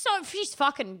 She's she's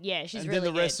And really then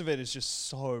the rest good. of it is just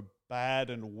so bad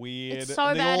and weird. It's so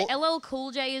And they bad. all- LL Cool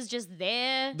J is just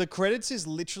there. the credits is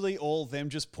literally all them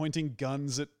just pointing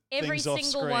guns at Every things off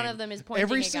single screen. one of them is pointing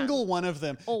Every a gun. single one of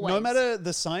them. No Always. matter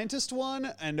the scientist one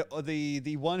and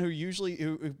the one who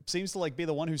seems to like be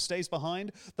the one who stays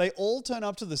behind, they all turn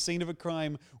up to the scene of a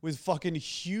crime with fucking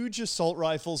huge assault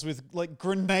rifles with like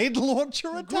grenade launcher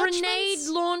attachments. Grenade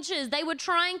launchers. They were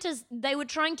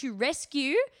trying to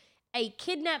rescue a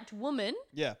kidnapped woman,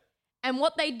 Yeah. and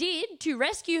what they did to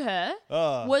rescue her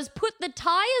Ah. was put the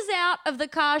tires out of the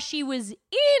car she was in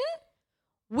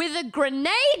with a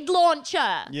grenade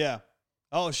launcher. Yeah.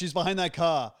 Oh, she's behind that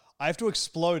car. I have to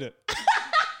explode it.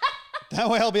 That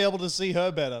way I'll be able to see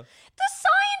her better.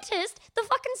 The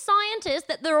fucking scientist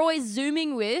that they're always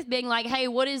zooming with, being like, hey,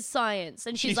 what is science?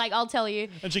 And she's like, I'll tell you.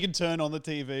 And she can turn on the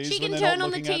TVs. She when can they're turn not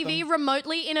on the looking at TV them.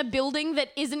 remotely in a building that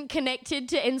isn't connected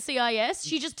to NCIS.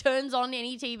 She just turns on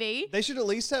any TV. They should at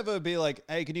least have her be like,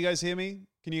 hey, can you guys hear me?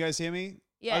 Can you guys hear me?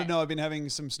 Yeah. I don't know. I've been having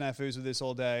some snafus with this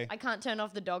all day. I can't turn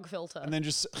off the dog filter. And then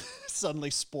just suddenly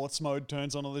sports mode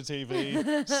turns on the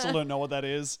TV. Still don't know what that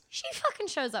is. She fucking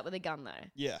shows up with a gun, though.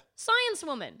 Yeah. Science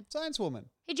woman. Science woman.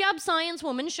 Hijab science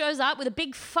woman shows up with a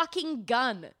big fucking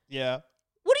gun. Yeah.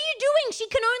 What are you doing? She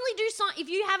can only do science. If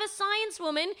you have a science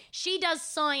woman, she does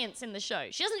science in the show.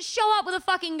 She doesn't show up with a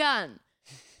fucking gun.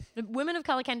 The women of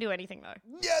color can do anything, though.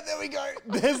 Yeah, there we go.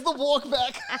 There's the walk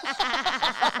back.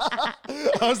 I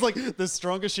was like, the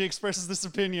stronger she expresses this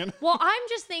opinion. Well, I'm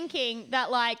just thinking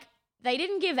that, like, they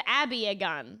didn't give Abby a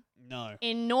gun No.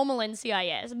 in normal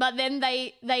NCIS, but then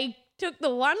they took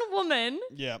the one woman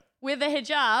Yeah. with a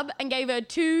hijab and gave her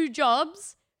 2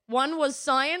 jobs. One was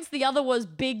science, the other was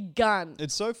big gun.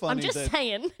 It's so funny I'm just that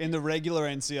saying. in the regular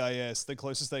NCIS, the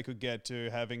closest they could get to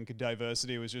having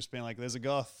diversity was just being like, there's a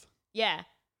goth. Yeah.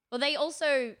 Well, they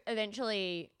also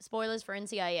eventually, spoilers for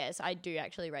NCIS, I do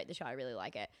actually rate the show. I really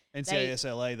like it. NCIS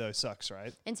LA, though, sucks,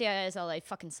 right? NCIS LA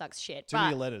fucking sucks shit. Too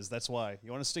many letters. That's why.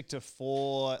 You want to stick to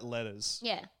 4 letters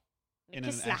Yeah. in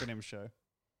an acronym show.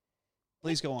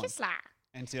 Please go on. Kisla.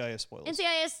 NCIS spoilers.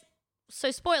 NCIS,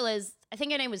 so spoilers, I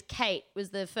think her name was Kate, was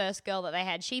the first girl that they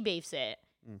had. She beefs it.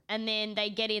 And then they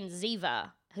get in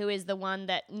Ziva, who is the one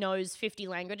that knows 50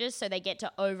 languages. So they get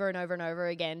to over and over and over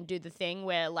again do the thing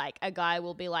where, like, a guy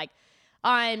will be like,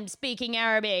 I'm speaking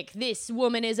Arabic. This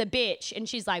woman is a bitch. And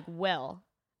she's like, well,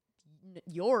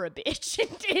 you're a bitch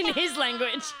in his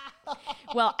language.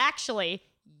 Well, actually,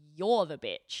 you're the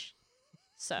bitch.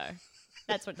 So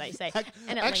that's what they say.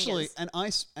 And it Actually,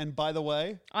 lingers. and by the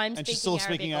way, I'm and she's speaking still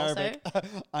speaking Arabic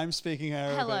Arabic. I'm speaking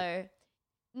Arabic.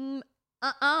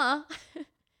 Hello.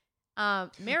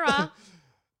 Mira.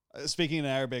 Speaking in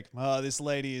Arabic, this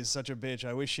lady is such a bitch.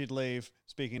 I wish she'd leave.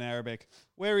 Speaking in Arabic,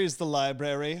 where is the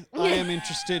library? I am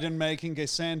interested in making a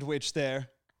sandwich there.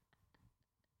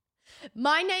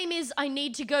 My name is I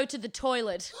need to go to the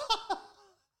toilet.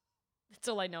 That's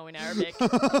all I know in Arabic.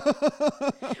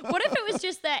 What if it was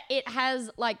just that it has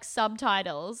like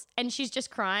subtitles and she's just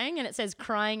crying and it says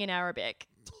crying in Arabic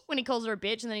when he calls her a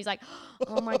bitch and then he's like,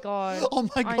 oh my God. Oh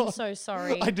my God. I'm so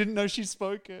sorry. I didn't know she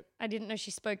spoke it. I didn't know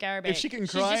she spoke Arabic. If she can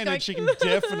She's cry just in going, it, she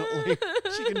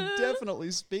can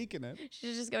definitely speak in it.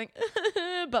 She's just going,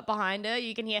 but behind her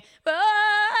you can hear,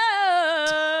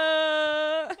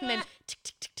 and then tick,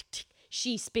 tick, tick, tick, tick.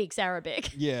 She speaks Arabic.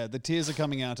 Yeah, the tears are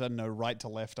coming out, I don't know, right to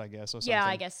left, I guess, or something. Yeah,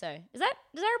 I guess so. Does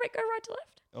Arabic go right to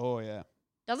left? Oh, yeah.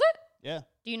 Does it? Yeah.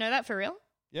 Do you know that for real?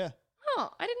 Yeah. Oh,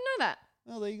 I didn't know that.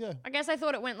 Oh, there you go. I guess I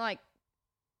thought it went like,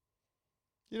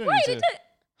 You don't wait, need it to. did.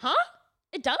 Huh?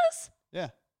 It does? Yeah.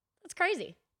 That's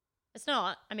crazy. It's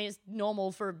not. I mean, it's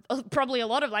normal for probably a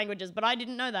lot of languages, but I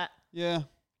didn't know that. Yeah.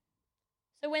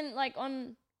 So when, like,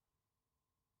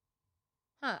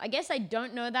 I guess I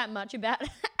don't know that much about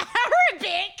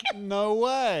Arabic. No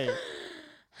way.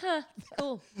 Huh,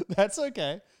 cool. That's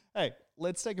okay. Hey,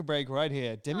 let's take a break right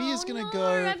here. Demi is going to no,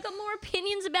 go. I've got more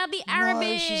opinions about the Arabic.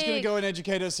 No, she's going to go and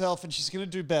educate herself, and she's going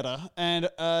to do better. And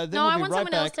then No, we'll I be want right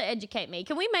someone back. else to educate me.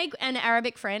 Can we make an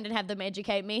Arabic friend and have them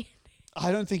educate me?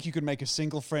 I don't think you could make a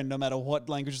single friend no matter what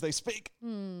language they speak.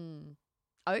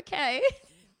 Okay.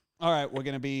 All right, we're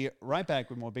going to be right back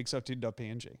with more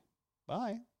BigSoftDude.png.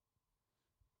 Bye.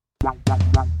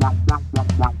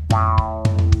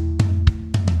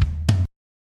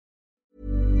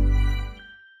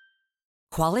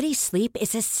 Quality sleep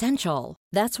is essential.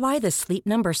 That's why the Sleep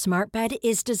Number Smart Bed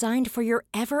is designed for your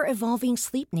ever-evolving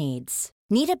sleep needs.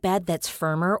 Need a bed that's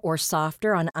firmer or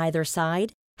softer on either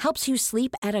side? Helps you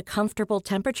sleep at a comfortable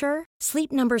temperature?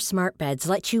 Sleep Number Smart Beds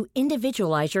let you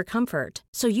individualize your comfort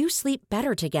so you sleep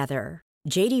better together.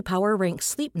 JD Power ranks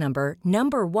Sleep Number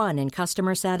number 1 in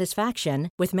customer satisfaction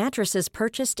with mattresses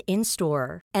purchased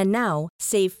in-store. And now,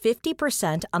 save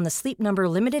 50% on the Sleep Number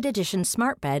Limited Edition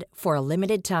Smart Bed for a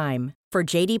limited time. For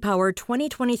JD Power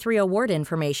 2023 award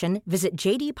information, visit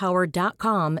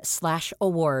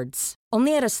jdpower.com/awards.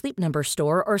 Only at a Sleep Number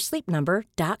store or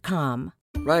sleepnumber.com.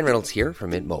 Ryan Reynolds here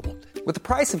from Mint Mobile. With the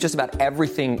price of just about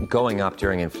everything going up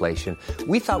during inflation,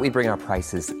 we thought we'd bring our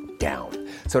prices down.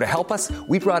 So to help us,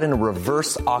 we brought in a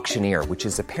reverse auctioneer, which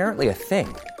is apparently a thing.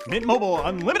 Mint Mobile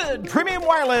Unlimited Premium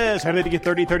Wireless. How to get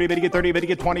 30, 30, bit to get 30, bit to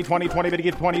get 20, 20, 20, bit to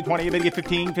get 20, 20, bit to get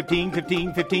 15, 15,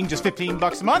 15, 15, just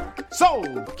 $15 a month?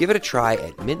 Sold! Give it a try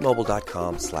at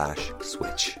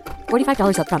mintmobile.com/switch.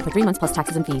 $45 up front for 3 months plus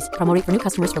taxes and fees. Promo rate for new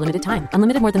customers for limited time.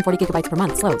 Unlimited more than 40 gigabytes per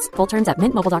month. Slows full terms at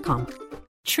mintmobile.com.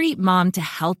 Treat mom to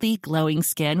healthy, glowing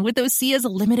skin with Osea's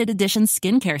limited edition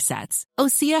skincare sets.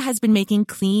 Osea has been making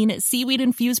clean,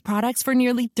 seaweed-infused products for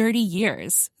nearly 30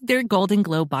 years. Their Golden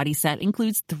Glow body set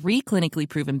includes 3 clinically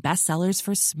proven bestsellers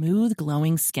for smooth,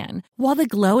 glowing skin, while the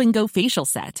Glow and Go facial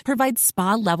set provides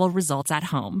spa-level results at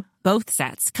home. Both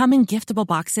sets come in giftable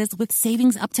boxes with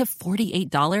savings up to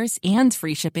 $48 and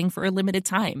free shipping for a limited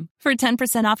time. For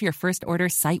 10% off your first order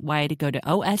site-wide, go to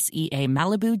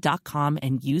OSEAMalibu.com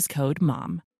and use code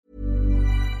MOM.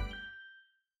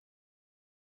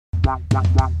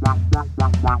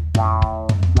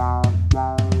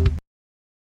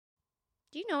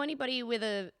 Do you know anybody with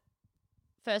a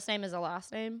first name as a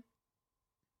last name?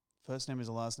 First name is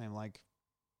a last name, like,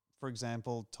 for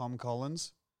example, Tom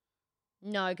Collins.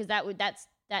 No, because that's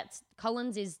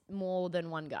Collins is more than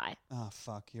one guy. Oh,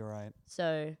 fuck, you're right.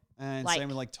 So, And like, same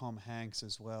with like Tom Hanks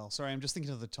as well. Sorry, I'm just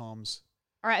thinking of the Toms.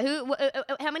 all right,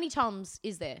 how many Toms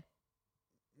is there?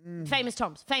 Famous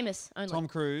Toms, famous only. Tom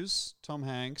Cruise, Tom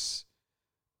Hanks,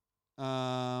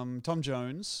 Tom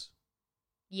Jones.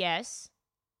 Yes.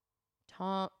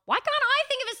 Tom. Why can't I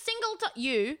think of a single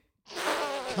you?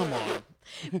 Come on.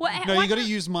 What, No, why you got to can't-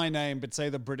 use my name, but say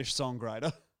the British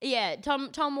songwriter. Yeah,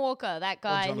 Tom Walker, that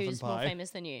guy Jonathan who's more Pye.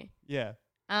 famous than you. Yeah.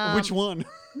 Um, Which one?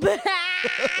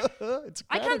 It's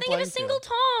I can't think of a single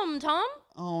Tom.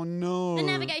 Oh no. The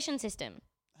navigation system.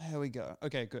 There we go.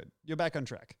 Okay, good. You're back on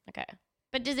track. Okay.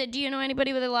 But do you know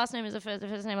anybody with a last name as a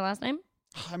first name or last name?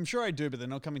 I'm sure I do, but they're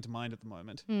not coming to mind at the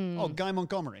moment. Hmm. Oh, Guy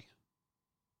Montgomery.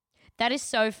 That is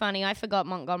so funny. I forgot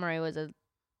Montgomery was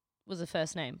a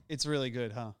first name. It's really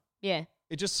good, huh? Yeah.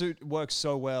 It just works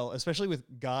so well, especially with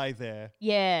Guy there.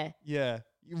 Yeah. Yeah.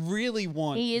 You really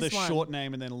want He is the one. short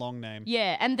name and then long name.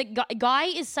 Yeah, and the guy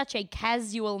is such a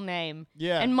casual name.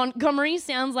 Yeah. And Montgomery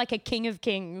sounds like a king of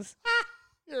kings.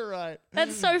 You're right.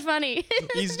 That's so funny.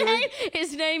 He's doing-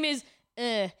 His name is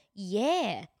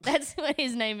yeah. That's what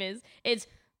his name is. It's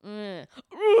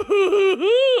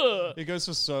It goes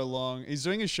for so long. He's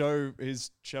doing a show.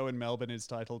 His show in Melbourne is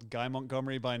titled Guy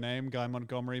Montgomery by Name, Guy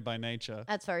Montgomery by Nature.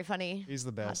 That's very funny. He's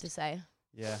the Hard best. to say.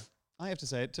 Yeah. I have to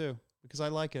say it too because I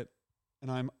like it and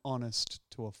I'm honest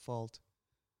to a fault.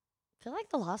 I feel like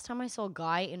the last time I saw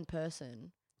Guy in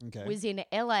person Okay. was in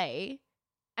LA,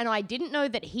 and I didn't know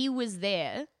that he was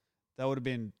there. That would have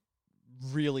been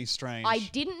really strange. I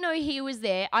didn't know he was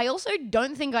there. I also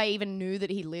don't think I even knew that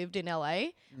he lived in LA,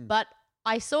 but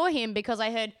I saw him because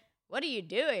I heard, "What are you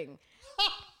doing?"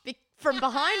 from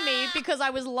behind me because I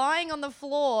was lying on the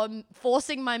floor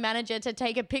forcing my manager to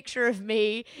take a picture of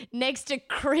me next to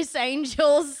Chris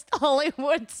Angel's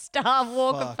Hollywood Star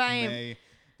Walk of Fuck Fame. me.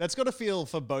 That's got to feel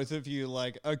for both of you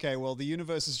like, okay, well, the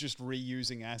universe is just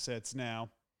reusing assets now.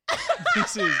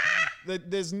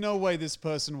 There's no way this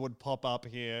person would pop up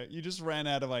here. You just ran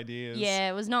out of ideas. Yeah,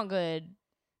 it was not good.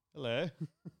 Hello.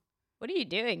 What are you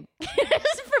doing? It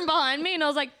was from behind me, and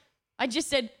I just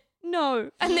said, no,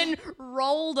 and then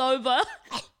rolled over,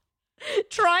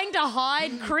 trying to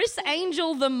hide Chris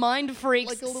Angel, the Mind Freaks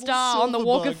Like a little star on the silver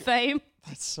Walk bug. of Fame.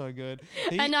 That's so good.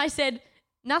 And I said,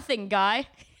 nothing, Guy.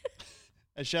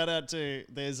 A shout out to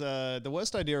there's the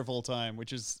worst idea of all time,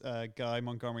 which is Guy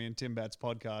Montgomery and Tim Bat's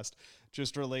podcast,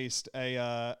 just released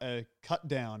a cut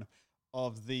down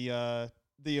of the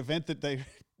event that they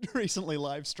recently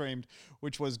live streamed,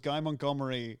 which was Guy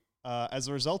Montgomery as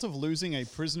a result of losing a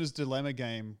Prisoner's Dilemma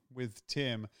game with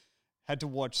Tim, had to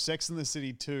watch Sex and the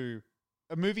City 2,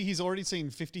 a movie he's already seen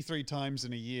 53 times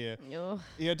in a year. Ugh.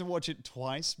 He had to watch it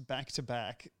twice back to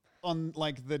back on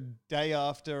like the day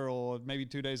after or maybe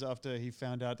 2 days after he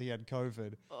found out he had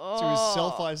COVID. So he was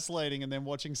self-isolating and then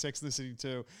watching Sex and the City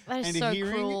 2. That is and so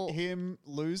hearing cruel. him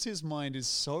lose his mind is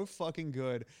so fucking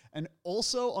good. And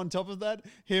also on top of that,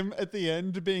 him at the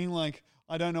end being like,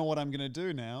 I don't know what I'm going to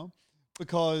do now.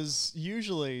 Because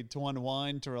usually to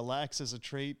unwind, to relax as a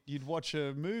treat, you'd watch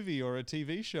a movie or a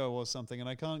TV show or something, and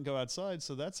I can't go outside,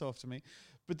 so that's off to me.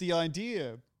 But the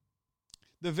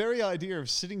very idea of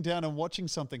sitting down and watching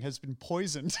something has been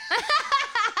poisoned.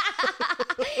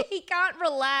 He can't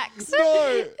relax.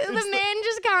 No, The man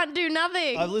just can't do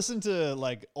nothing. I've listened to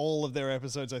like all of their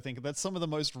episodes, I think. That's some of the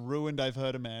most ruined I've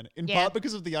heard a man. In Yeah. part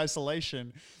because of the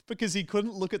isolation, because he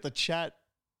couldn't look at the chat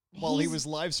while he He's- was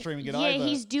live streaming it yeah, either.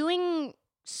 he's doing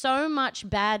so much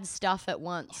bad stuff at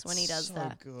once when he does so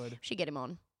that. good. Should get him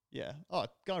on. Yeah. Oh,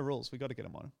 Guy rules. We got to get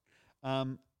him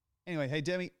on. Anyway, hey,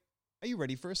 Demi, are you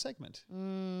ready for a segment?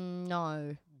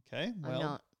 No, Okay. Well,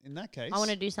 not. in that case. I want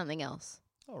to do something else.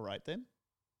 All right, then.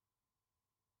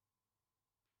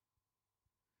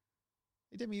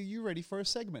 Hey, Demi, are you ready for a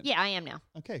segment? Yeah, I am now.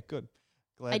 Okay, good.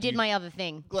 Glad I did you- my other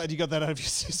thing. Glad you got that out of your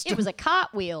system. It was a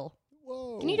cartwheel.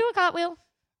 Whoa. Can you do a cartwheel?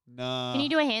 Nah. Can you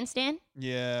do a handstand?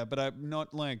 Yeah, but I'm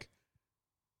not like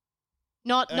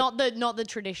Not the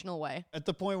traditional way. at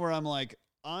the point where I'm like,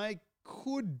 I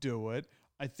could do it.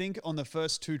 I think on the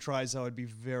first 2 tries, I would be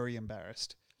very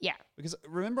embarrassed. Yeah. Because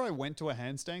remember, I went to a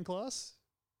handstand class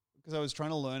because I was trying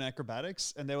to learn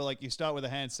acrobatics, and they were like, "You start with a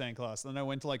handstand class." And then I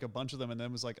went to like a bunch of them, and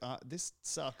then was like, "This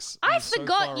sucks." I I'm so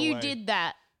forgot far you away." did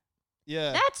that.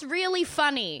 Yeah, That's really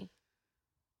funny.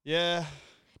 yeah.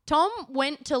 Tom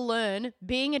went to learn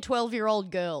being a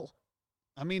 12-year-old girl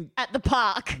I mean, at the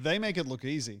park. they make it look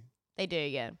easy. They do,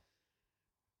 yeah.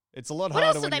 It's a lot What harder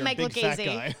else do when they you're make a big look fat easy?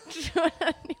 guy.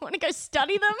 You want to go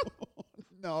study them?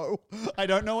 No, I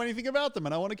don't know anything about them,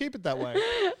 and I want to keep it that way.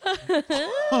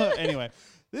 Anyway,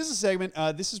 this is a segment.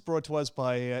 This is brought to us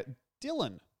by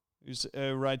Dylan,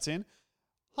 who writes in.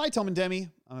 Hi, Tom and Demi.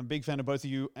 I'm a big fan of both of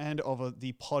you and of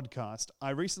the podcast.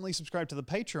 I recently subscribed to the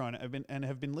Patreon and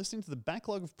have been listening to the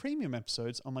backlog of premium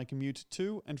episodes on my commute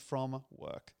to and from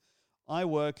work. I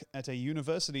work at a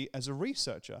university as a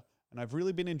researcher, and I've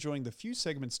really been enjoying the few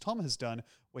segments Tom has done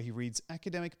where he reads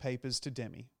academic papers to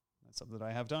Demi. That's something that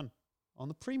I have done. On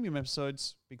the premium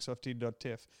episodes,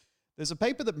 bigsofty.tiff, there's a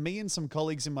paper that me and some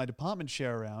colleagues in my department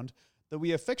share around that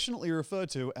we affectionately refer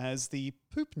to as the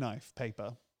poop knife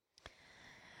paper.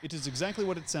 It is exactly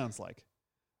what it sounds like.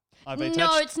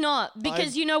 No, it's not.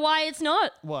 Because you know why it's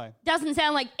not? Why? Doesn't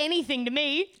sound like anything to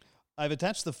me. I've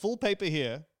attached the full paper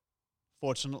here.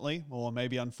 Fortunately, or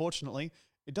maybe unfortunately,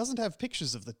 it doesn't have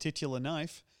pictures of the titular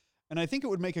knife, and I think it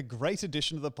would make a great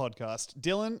addition to the podcast.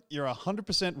 Dylan, you're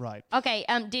 100% right. Okay,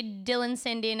 did Dylan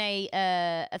send in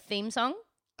a theme song?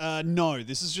 No,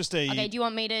 this is just a... Okay, do you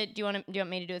want me to do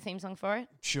a theme song for it?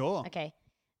 Sure. Okay.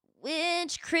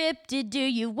 Which cryptid do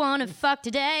you want to fuck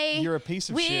today? You're a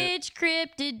piece of shit. Which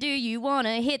cryptid do you want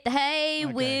to hit the hay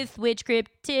Okay. with? Which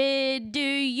cryptid do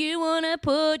you want to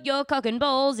put your cock and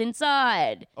balls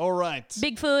inside? All right.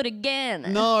 Bigfoot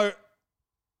again. No.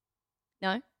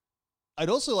 No? I'd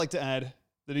also like to add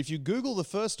that if you Google the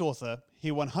first author,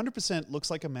 he 100% looks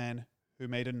like a man who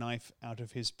made a knife out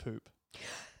of his poop.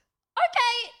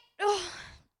 Okay.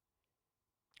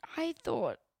 I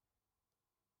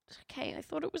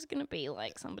thought it was going to be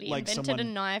like somebody Like invented a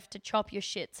someone- knife to chop your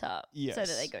shits up so that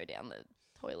Yes. they go down the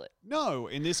toilet. No,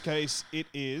 in this case, it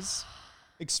is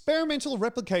experimental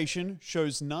replication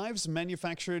shows knives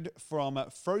manufactured from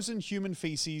frozen human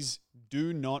feces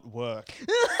do not work.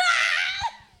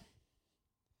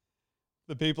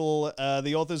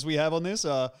 The authors we have on this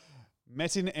are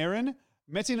Metin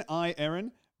I.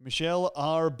 Aaron, Michelle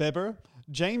R. Beber,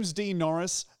 James D.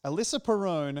 Norris, Alyssa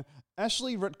Perrone,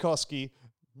 Ashley Rutkowski,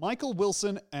 Michael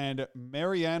Wilson, and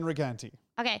Marianne Reganti.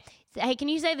 Okay. So, hey, can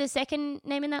you say the second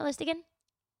name in that list again?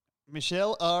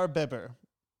 Michelle R. Beber.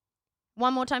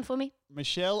 One more time for me.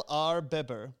 Michelle R.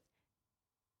 Beber.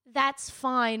 That's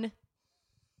fine.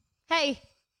 Hey,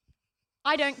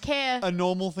 I don't care. A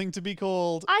normal thing to be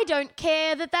called. I don't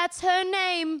care that that's her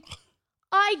name.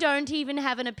 I don't even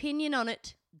have an opinion on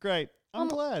it. Great. I'm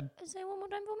glad. Say it one more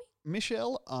time for me.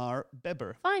 Michelle R.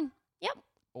 Beber. Fine. Yep.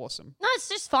 Awesome. No, it's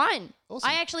just fine. Awesome.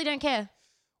 I actually don't care.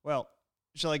 Well,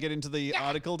 shall I get into the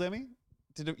article, Demi?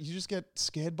 Did you just get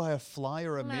scared by a fly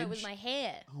or a midge? No, it was my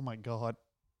hair. Oh my god.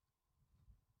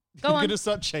 Go I'm on. going to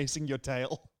start chasing your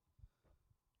tail.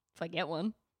 If I get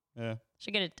one. Yeah.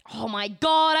 Should get it. Oh my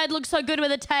god, I'd look so good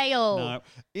with a tail. No.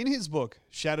 In his book,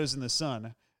 Shadows in the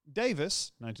Sun,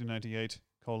 Davis,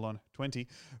 1998:20,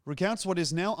 recounts what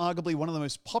is now arguably one of the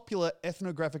most popular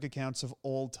ethnographic accounts of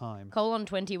all time. Colon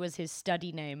 20 was his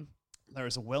study name. There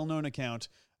is a well-known account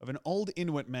of an old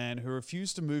Inuit man who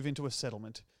refused to move into a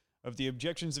settlement. Of the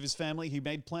objections of his family, he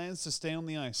made plans to stay on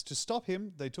the ice. To stop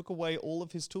him, they took away all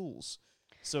of his tools.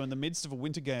 So in the midst of a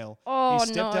winter gale, he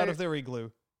stepped out of their igloo,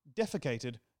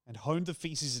 defecated, and honed the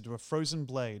feces into a frozen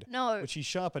blade, which he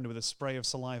sharpened with a spray of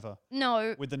saliva.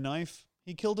 No. With the knife,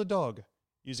 he killed a dog.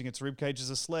 Using its ribcage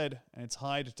as a sled and its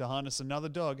hide to harness another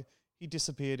dog, he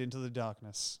disappeared into the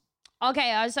darkness.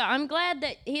 Okay, so I'm glad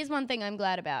that... Here's one thing I'm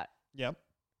glad about. Yep.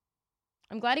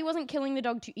 I'm glad he wasn't killing the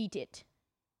dog to eat it.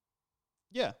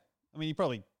 Yeah. I mean, you'd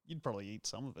probably eat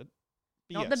some of it.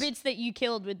 But Not yes. the bits that you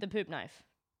killed with the poop knife.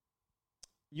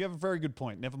 You have a very good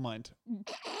point. Never mind.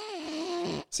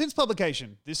 Since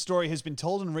publication, this story has been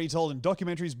told and retold in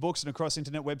documentaries, books, and across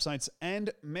internet websites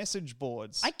and message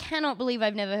boards. I cannot believe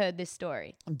I've never heard this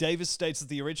story. Davis states that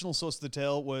the original source of the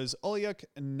tale was Olyuk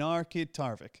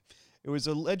Narkitarvik. It was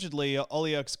allegedly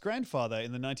Olyuk's grandfather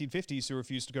in the 1950s who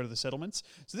refused to go to the settlements.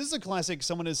 So this is a classic.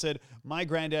 Someone has said, my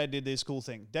granddad did this cool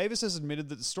thing. Davis has admitted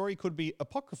that the story could be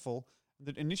apocryphal,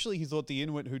 that initially he thought the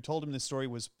Inuit who told him this story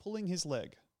was pulling his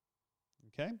leg.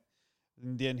 Okay?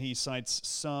 And then he cites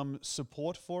some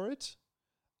support for it.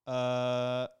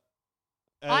 Uh,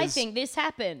 I as- think this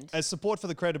happened. As support for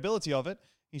the credibility of it,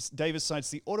 Davis cites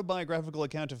the autobiographical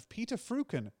account of Peter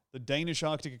Fruken, the Danish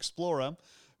Arctic explorer,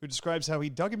 who describes how he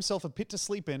dug himself a pit to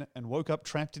sleep in and woke up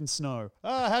trapped in snow.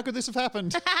 How could this have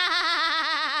happened?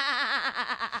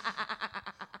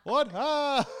 What?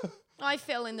 I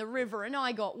fell in the river and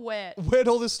I got wet. Where'd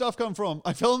all this stuff come from?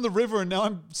 I fell in the river and now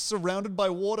I'm surrounded by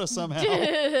water somehow.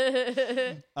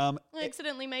 I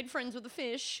accidentally made friends with a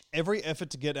fish. Every effort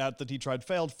to get out that he tried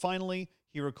failed. Finally,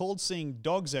 he recalled seeing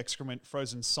dog's excrement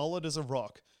frozen solid as a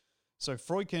rock. So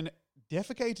Freuchen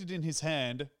defecated in his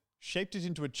hand, shaped it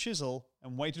into a chisel,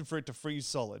 and waited for it to freeze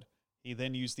solid. He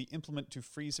then used the implement to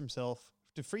free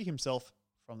himself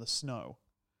from the snow.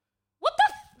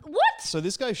 What? So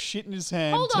this guy shit in his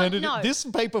hand. Hold on, no. This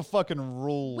paper fucking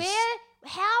rules.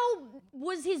 How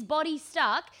was his body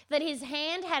stuck that his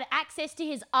hand had access to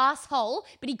his asshole,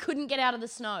 but he couldn't get out of the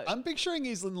snow? I'm picturing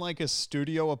he's in like a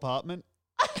studio apartment.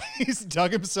 He's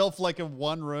dug himself like in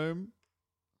one room.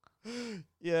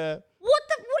 Yeah. What?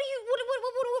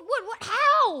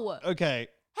 How? Okay.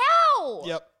 How?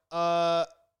 Yep.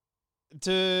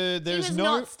 He was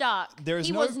not stuck.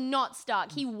 He was not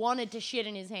stuck. He wanted to shit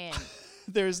in his hand.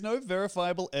 There is no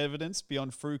verifiable evidence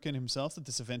beyond Fruken himself that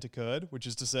this event occurred, which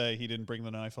is to say he didn't bring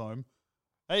the knife home.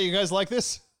 Hey, you guys like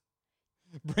this?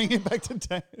 Bringing it back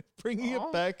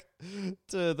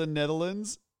to the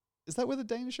Netherlands. Is that where the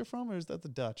Danish are from, or is that the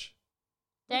Dutch?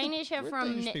 Danish are from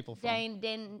Danish people from?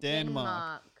 Denmark.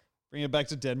 Denmark. Bring it back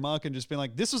to Denmark and just be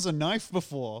like, this was a knife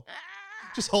before.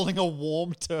 Just holding a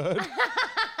warm turd.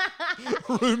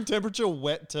 Room temperature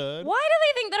wet turd. Why do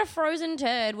they think that a frozen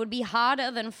turd would be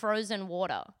harder than frozen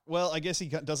water? Well, I guess he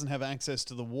doesn't have access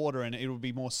to the water and it would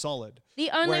be more solid. The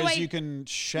only Whereas way you can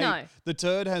shape. No. The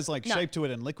turd has like No. shape to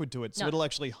it and liquid to it, so No. it'll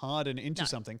actually harden into No.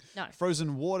 something. No.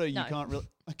 Frozen water, you No. can't really.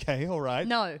 Okay, all right.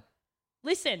 No.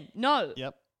 Listen, no.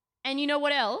 Yep. And you know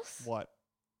what else? What?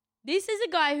 This is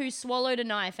a guy who swallowed a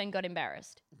knife and got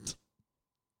embarrassed.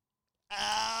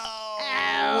 Ow.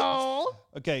 Ow.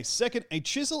 Okay, second, a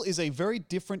chisel is a very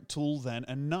different tool than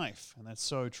a knife, and that's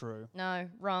so true. No,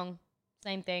 wrong.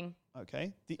 Same thing.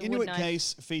 Okay. The The wood Inuit knife.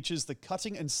 case features the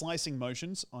cutting and slicing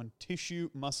motions on tissue,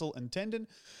 muscle, and tendon,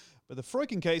 but the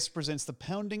Freuchen case presents the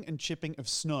pounding and chipping of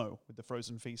snow with the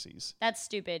frozen feces. That's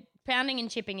stupid. Pounding and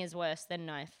chipping is worse than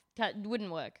knife.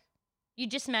 Wouldn't work. You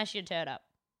just smash your turd up.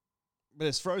 But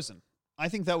it's frozen. I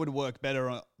think that would work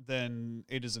better than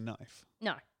it is a knife.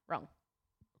 No, wrong.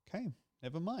 Okay,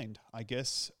 never mind. I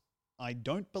guess I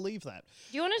don't believe that.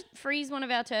 Do you want to freeze one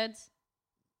of our turds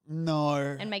No.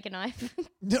 and make a knife?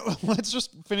 No, let's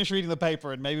just finish reading the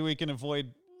paper and maybe we can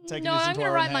avoid taking No, this I'm into going to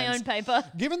our write own my hands. own paper.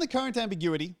 Given the current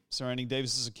ambiguity surrounding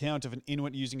Davis's account of an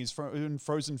Inuit using his own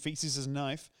frozen feces as a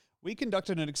knife, we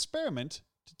conducted an experiment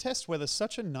to test whether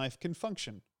such a knife can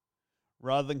function.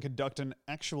 Rather than conduct an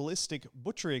actualistic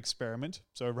butchery experiment,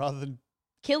 so rather than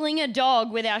Killing a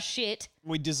dog with our shit.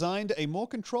 we designed a more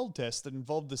controlled test that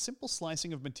involved the simple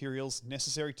slicing of materials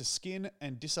necessary to skin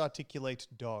and disarticulate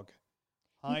dog.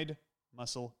 Hide,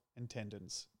 muscle, and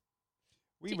tendons.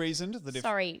 We reasoned that if...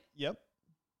 Sorry. Yep.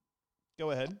 Go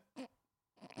ahead.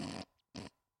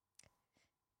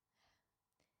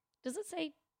 Does it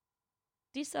say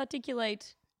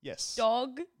disarticulate Yes.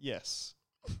 dog? Yes.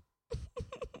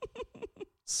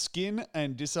 Skin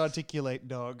and disarticulate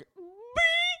dog.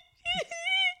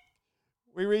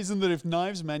 We reason that if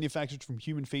knives manufactured from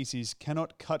human feces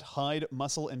cannot cut hide,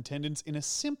 muscle, and tendons in a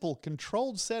simple,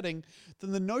 controlled setting,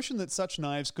 then the notion that such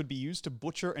knives could be used to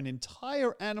butcher an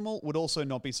entire animal would also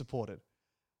not be supported.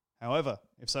 However,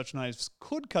 if such knives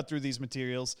could cut through these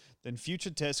materials, then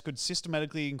future tests could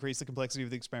systematically increase the complexity of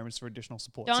the experiments for additional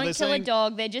support. So Don't they're kill a saying-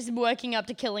 dog. They're just working up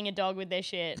to killing a dog with their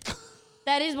shit.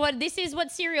 This is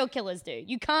what serial killers do.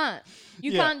 You can't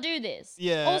do this.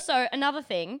 Yeah. Also, another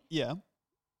thing, Yeah.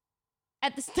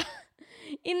 at the start,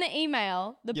 in the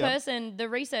email, Yep. the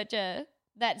researcher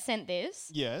that sent this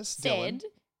Yes. said,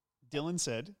 Dylan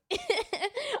said.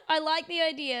 I like the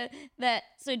idea that,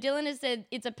 so Dylan has said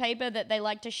it's a paper that they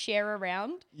like to share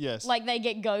around. Yes. Like they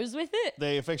get goes with it.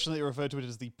 They affectionately refer to it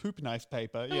as the poop knife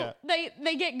paper. Yeah.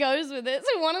 They get goes with it.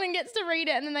 So one of them gets to read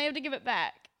it and then they have to give it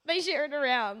back. They share it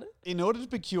around. In order to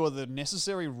procure the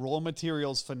necessary raw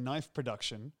materials for knife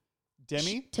production,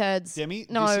 Demi, Turds. Demi,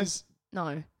 No. this is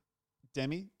No.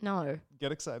 Demi. No.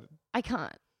 Get excited. I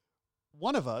can't.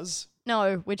 One of us,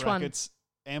 No. Which brackets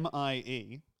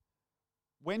MIE,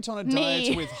 went on a Me.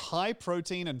 diet with high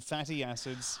protein and fatty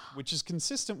acids, which is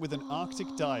consistent with an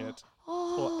Arctic diet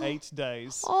for 8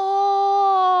 days.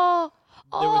 Oh.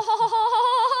 There was-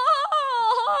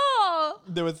 Oh.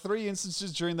 There were 3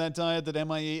 instances during that diet that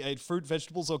MIE ate fruit,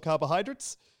 vegetables, or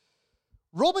carbohydrates.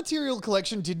 Raw material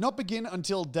collection did not begin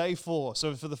until day 4.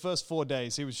 So for the first 4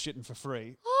 days, he was shitting for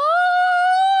free.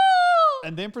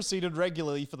 And then proceeded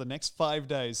regularly for the next 5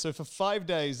 days. So for 5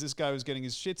 days, this guy was getting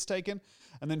his shits taken.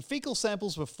 And then fecal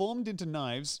samples were formed into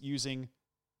knives using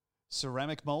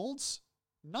ceramic molds,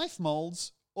 knife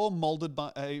molds, or molded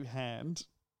by a hand.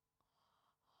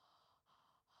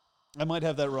 I might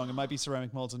have that wrong. It might be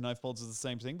ceramic molds and knife molds are the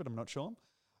same thing, but I'm not sure.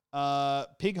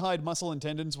 Pig hide, muscle, and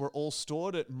tendons were all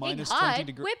stored at minus 20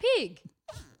 degrees. Where pig?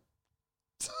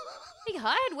 Pig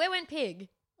hide? Where went pig?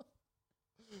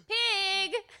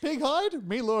 Pig! Pig hide?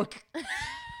 Me look.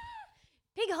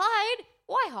 Pig hide?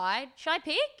 Why hide? Shy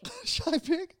pig? Shy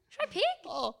pig? Shy pig?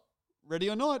 Oh, ready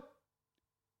or not.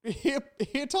 Here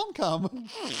Tom come.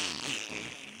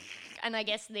 And I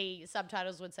guess the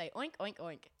subtitles would say oink, oink,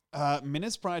 oink.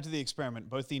 Minutes prior to the experiment,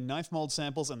 both the knife mold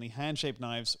samples and the hand-shaped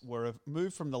knives were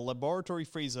moved from the laboratory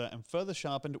freezer and further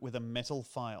sharpened with a metal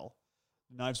file.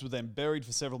 The knives were then buried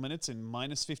for several minutes in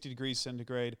minus 50 degrees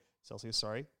Celsius,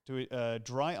 to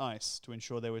dry ice to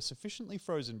ensure they were sufficiently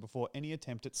frozen before any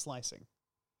attempt at slicing.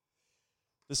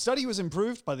 The study was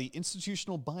improved by the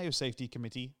Institutional Biosafety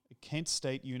Committee at Kent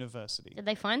State University. Did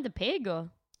they find the pig or?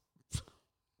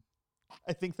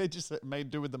 I think they just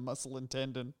made do with the muscle and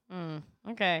tendon.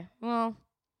 Okay, well.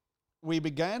 We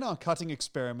began our cutting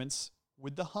experiments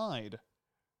with the hide,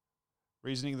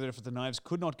 reasoning that if the knives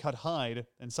could not cut hide,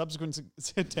 then subsequent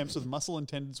attempts with muscle and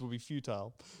tendons would be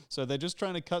futile. So they're just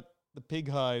trying to cut the pig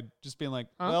hide, just being like,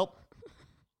 well,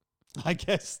 I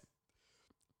guess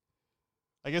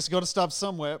got to stop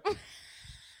somewhere.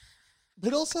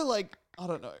 But also, like, I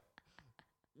don't know.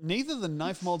 Neither the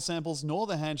knife mold samples nor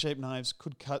the hand-shaped knives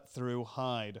could cut through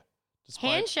hide.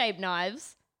 Hand-shaped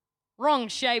knives? Wrong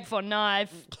shape for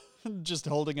knife. Just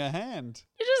holding a hand.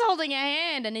 You're just holding a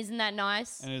hand, and isn't that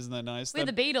nice? And isn't that nice? We're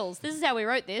the Beatles. This is how we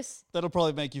wrote this. That'll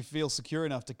probably make you feel secure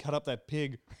enough to cut up that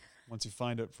pig once you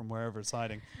find it from wherever it's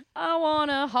hiding. I want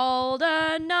to hold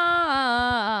a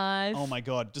knife. Oh my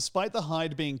God. Despite the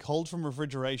hide being cold from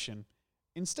refrigeration,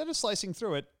 instead of slicing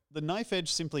through it, the knife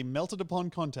edge simply melted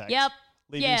upon contact. Yep.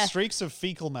 Leaving streaks of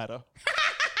fecal matter.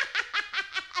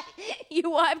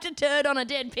 You wiped a turd on a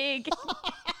dead pig.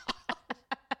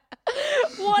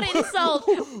 What insult.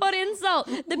 What insult.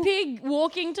 The pig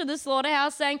walking to the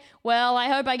slaughterhouse saying, well, I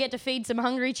hope I get to feed some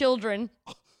hungry children.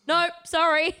 Nope,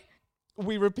 sorry.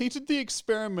 We repeated the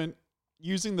experiment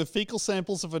using the fecal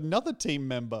samples of another team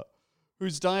member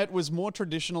whose diet was more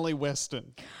traditionally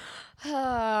Western. We're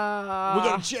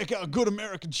going to check out good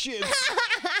American shit.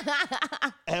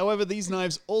 However, these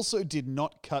knives also did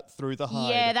not cut through the hide.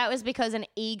 Yeah, that was because an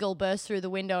eagle burst through the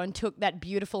window and took that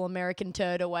beautiful American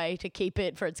turd away to keep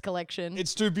it for its collection.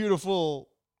 It's too beautiful.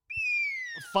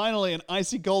 Finally, an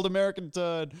icy cold American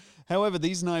turd. However,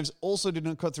 these knives also did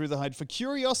not cut through the hide. For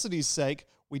curiosity's sake,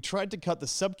 we tried to cut the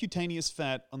subcutaneous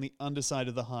fat on the underside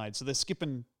of the hide. So they're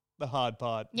skipping the hard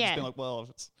part. Yeah. Just being like, well,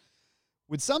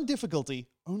 with some difficulty,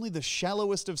 only the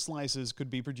shallowest of slices could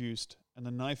be produced, and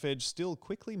the knife edge still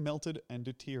quickly melted and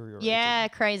deteriorated. Yeah,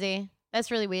 crazy.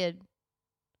 That's really weird.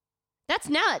 That's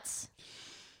nuts.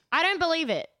 I don't believe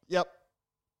it. Yep.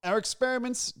 Our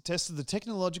experiments tested the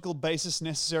technological basis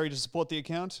necessary to support the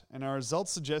account, and our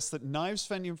results suggest that knives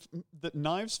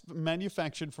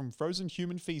manufactured from frozen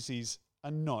human feces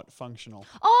are not functional.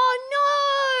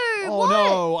 Oh, no! Oh,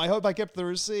 no. I hope I kept the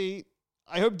receipt.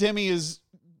 I hope Demi is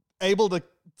able to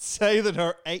say that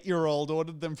her 8-year-old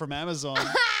ordered them from Amazon.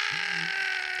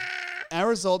 Our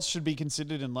results should be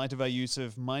considered in light of our use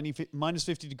of minus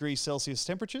 50 degrees Celsius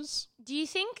temperatures. Do you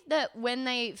think that when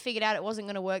they figured out it wasn't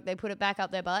going to work, they put it back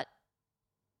up their butt?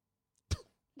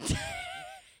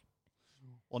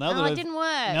 Well, now it didn't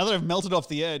work. Now that I've melted off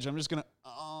the edge, I'm just going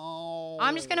to...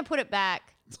 I'm just going to put it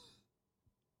back.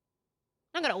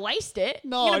 I'm not going to waste it.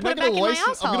 No, I'm not going to waste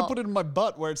it. I'm going to put it in my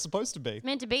butt where it's supposed to be. It's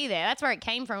meant to be there. That's where it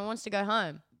came from. It wants to go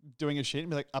home. Doing a shit and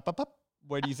be like, up.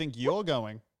 Where do you think you're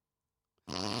going?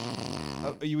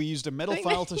 You used a metal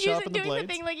file to sharpen the blades? Doing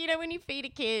the thing like, you know, when you feed a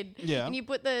kid and you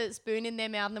put the spoon in their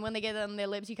mouth and then when they get it on their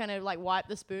lips, you kind of like wipe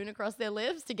the spoon across their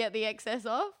lips to get the excess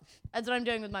off. That's what I'm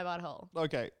doing with my butthole.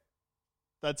 Okay.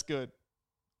 That's good.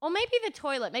 Or maybe the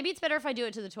toilet. Maybe it's better if I do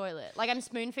it to the toilet. Like I'm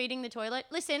spoon feeding the toilet.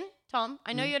 Listen, Tom,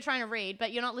 I know you're trying to read,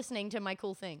 but you're not listening to my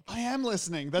cool thing. I am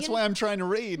listening. That's why I'm trying to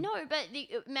read. No, but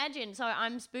imagine, so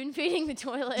I'm spoon feeding the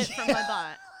toilet from my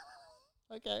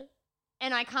butt. Okay.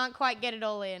 And I can't quite get it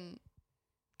all in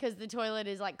because the toilet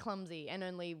is like clumsy and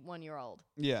only 1-year-old.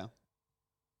 Yeah.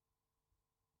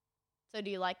 So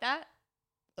do you like that?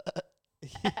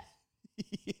 Yeah,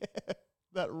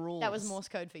 that rules. That was Morse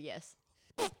code for yes.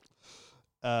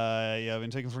 Yeah, I've been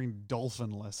taking freaking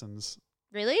dolphin lessons.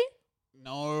 Really?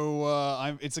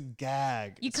 No, it's a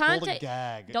gag. It's called a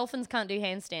gag. Dolphins can't do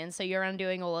handstands, so you're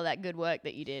undoing all of that good work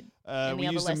that you did. We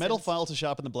used a metal file to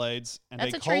sharpen the blades. And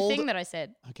That's a true thing that I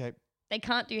said. Okay. They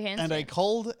can't do handstands. And a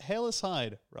cold, hairless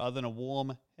hide rather than a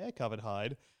warm, hair-covered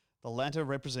hide, the latter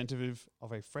representative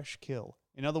of a fresh kill.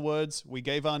 In other words, we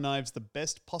gave our knives the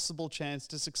best possible chance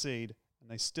to succeed, and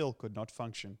they still could not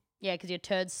function. Yeah, because your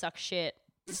turds suck shit.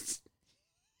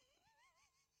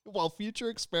 While future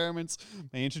experiments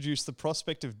may introduce the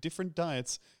prospect of different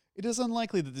diets, it is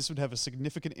unlikely that this would have a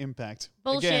significant impact.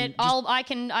 Bullshit.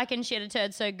 Again, I can shit a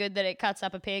turd so good that it cuts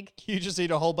up a pig. You just eat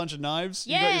a whole bunch of knives?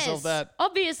 Yes, you got yourself that.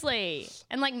 Obviously.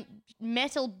 And like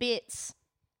metal bits.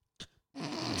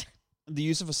 The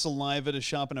use of a saliva to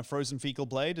sharpen a frozen fecal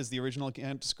blade, as the original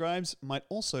account describes, might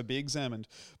also be examined.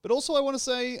 But also I want to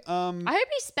say... I hope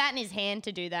he spat in his hand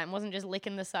to do that and wasn't just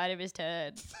licking the side of his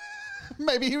turd.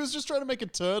 Maybe he was just trying to make a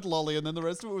turd lolly and then the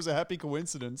rest of it was a happy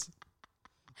coincidence.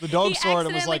 The dog saw it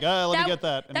and was like, let me get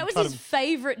that. And that was his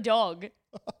favorite dog.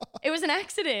 It was an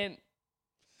accident.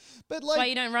 But That's why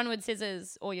you don't run with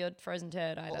scissors or your frozen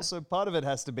turd either. Also, part of it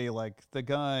has to be like the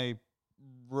guy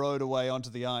rode away onto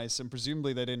the ice and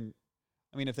presumably they didn't...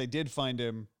 I mean, if they did find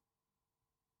him,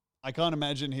 I can't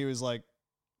imagine he was like...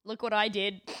 Look what I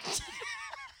did.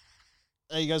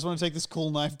 Hey, you guys want to take this cool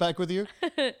knife back with you?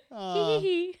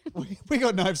 We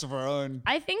got knives of our own.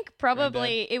 I think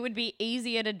probably it would be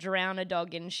easier to drown a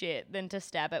dog in shit than to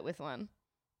stab it with one.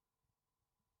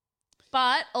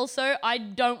 But also, I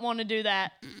don't want to do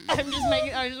that. I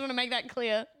just want to make that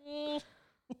clear.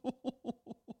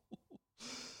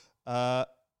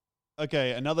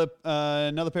 Okay, another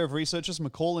pair of researchers,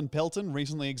 McCall and Pelton,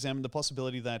 recently examined the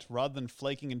possibility that rather than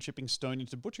flaking and chipping stone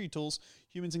into butchery tools,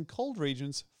 humans in cold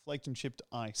regions flaked and chipped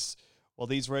ice. While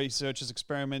these researchers'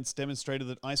 experiments demonstrated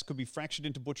that ice could be fractured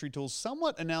into butchery tools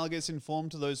somewhat analogous in form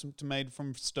to those made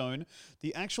from stone,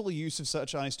 the actual use of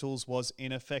such ice tools was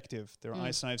ineffective. Their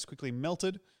ice knives quickly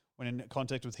melted when in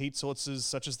contact with heat sources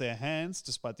such as their hands,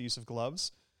 despite the use of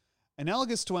gloves.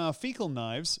 Analogous to our fecal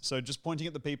knives, so just pointing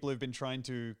at the people who've been trying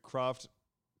to craft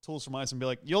tools from ice and be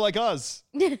like, you're like us,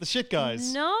 the shit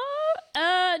guys. No.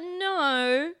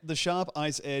 The sharp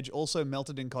ice edge also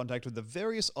melted in contact with the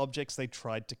various objects they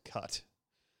tried to cut.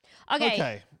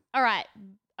 Okay. All right.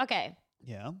 Okay.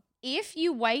 Yeah. If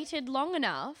you waited long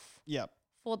enough Yep.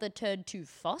 for the turd to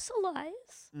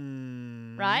fossilize,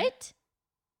 right?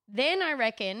 Then I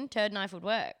reckon turd knife would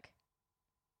work.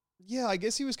 Yeah, I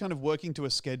guess he was kind of working to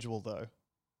a schedule, though.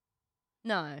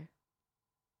 No.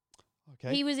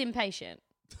 Okay. He was impatient.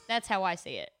 That's how I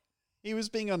see it. He was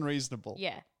being unreasonable.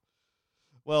 Yeah.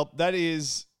 Well, that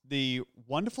is the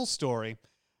wonderful story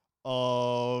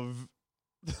of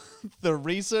the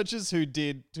researchers who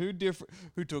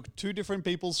took two different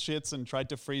people's shits and tried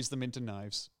to freeze them into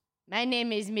knives. My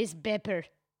name is Miss Bepper.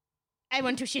 I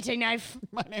want to shit a knife.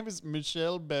 My name is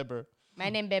Michelle Beber. My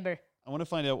name Beber. I want to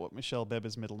find out what Michelle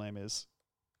Beber's middle name is.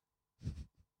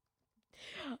 It's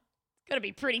gotta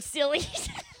be pretty silly.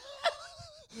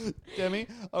 Demi,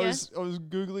 I was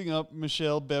Googling up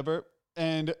Michelle Beber,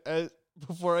 and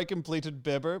before I completed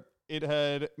Beber, it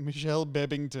had Michelle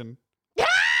Bebbington.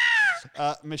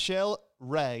 Michelle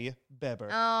Ray Beber.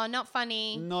 Oh, not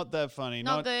funny. Not that funny.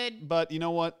 Not good. But you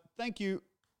know what? Thank you,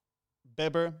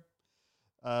 Beber.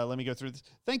 Let me go through this.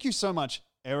 Thank you so much,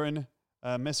 Aaron,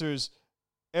 Messrs.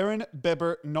 Aaron,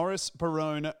 Beber, Norris,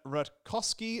 Perrone,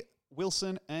 Rutkowski,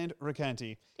 Wilson, and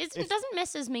Recanti. Doesn't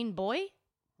Messrs mean boy?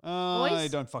 I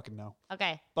don't fucking know.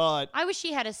 Okay. But I wish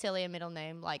she had a sillier middle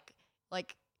name, like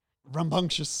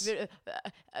rambunctious.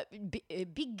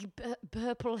 Big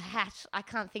purple hat. I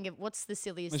can't think of what's the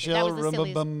silliest. Michelle that was the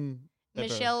silliest.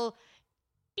 Michelle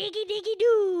Diggy Diggy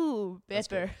Doo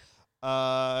Pepper.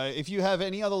 If you have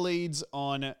any other leads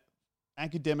on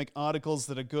academic articles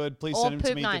that are good, please Or send them to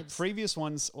poop me. knives. The previous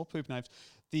ones, or poop knives.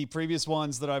 The previous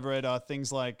ones that I've read are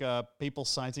things like people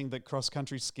citing that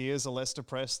cross-country skiers are less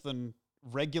depressed than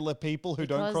regular people who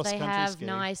don't Because cross-country they have ski.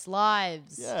 nice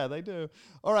lives. Yeah, they do.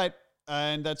 All right,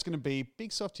 and that's going to be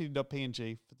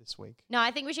bigsofttitty.png for this week. No, I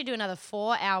think we should do another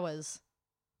 4 hours.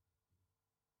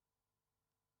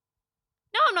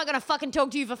 No, I'm not going to fucking talk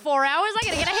to you for 4 hours. I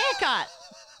got to get a haircut.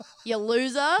 You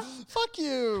loser. Fuck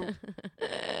you.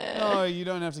 No, you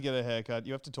don't have to get a haircut.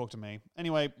 You have to talk to me.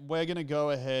 Anyway, we're going to go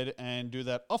ahead and do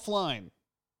that offline.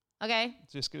 Okay.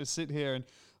 Just going to sit here and...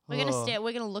 We're going to stare.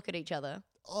 We're going to look at each other.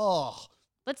 Oh.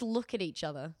 Let's look at each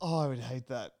other. Oh, I would hate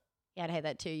that. Yeah, I'd hate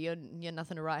that too. You're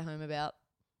nothing to write home about.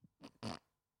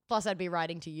 Plus, I'd be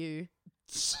writing to you.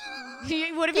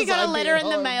 What if you got a letter in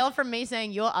the mail from me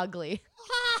saying you're ugly?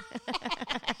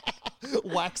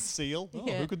 Wax seal. Oh,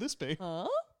 Yeah. who could this be? Huh?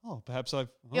 Oh, perhaps I've...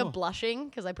 You're oh, blushing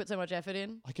because I put so much effort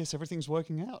in. I guess everything's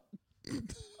working out.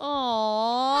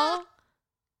 Aww.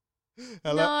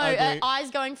 Hello, No, ugly.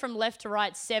 eyes going from left to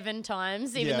right 7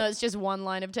 times, even Yeah. though it's just one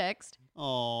line of text.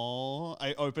 Oh,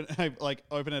 I open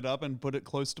it up and put it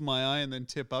close to my eye and then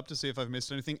tip up to see if I've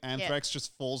missed anything. Anthrax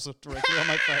just falls directly on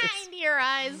my face. Into your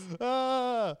eyes.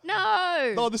 Ah.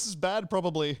 No. Oh, this is bad,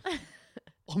 probably.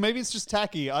 Or maybe it's just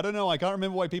tacky. I don't know. I can't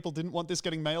remember why people didn't want this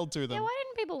getting mailed to them. Yeah, why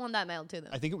didn't people want that mailed to them?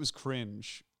 I think it was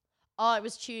cringe. Oh, it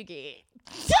was Chugi.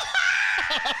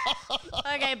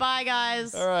 Okay, bye,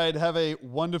 guys. All right, have a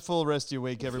wonderful rest of your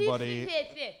week, everybody.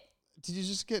 Did you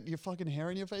just get your fucking hair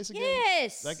in your face again?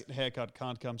 Yes. That haircut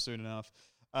can't come soon enough.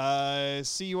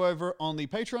 See you over on the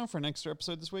Patreon for an extra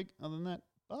episode this week. Other than that,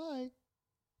 bye.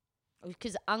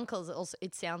 Because uncles also,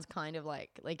 it sounds kind of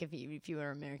like if you were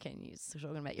American, you're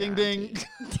talking about your Ding auntie.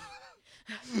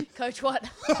 ding. Coach, what?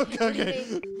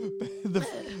 Okay.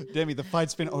 Demi, the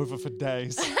fight's been over for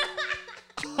days.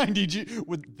 I need you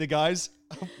with the guys.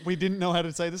 We didn't know how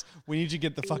to say this. We need you to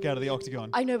get the fuck out of the octagon.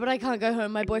 I know, but I can't go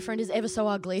home. My boyfriend is ever so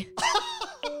ugly. I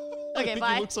Okay, think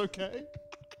bye. he looks okay.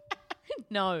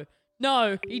 No,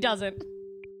 he doesn't.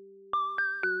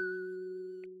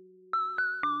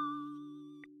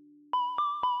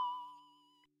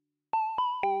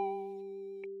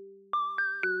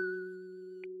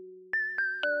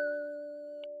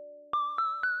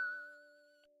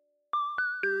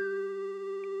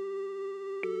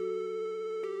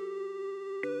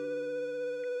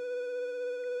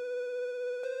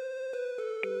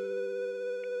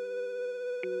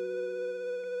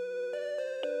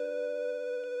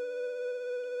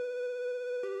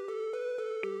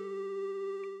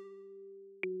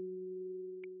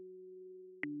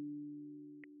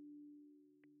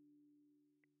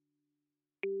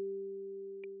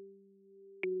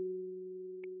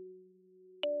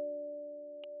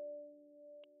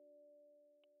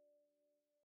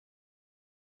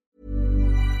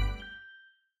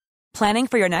 Planning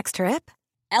for your next trip?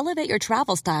 Elevate your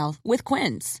travel style with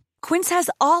Quince. Quince has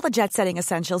all the jet-setting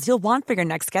essentials you'll want for your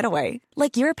next getaway,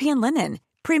 like European linen,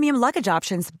 premium luggage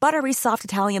options, buttery soft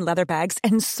Italian leather bags,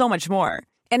 and so much more.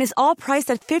 And is all priced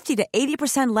at 50 to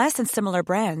 80% less than similar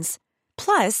brands.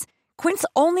 Plus, Quince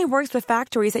only works with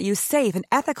factories that use safe and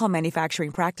ethical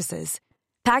manufacturing practices.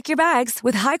 Pack your bags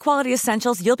with high-quality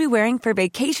essentials you'll be wearing for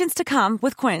vacations to come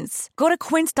with Quince. Go to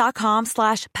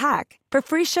quince.com/pack for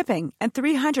free shipping and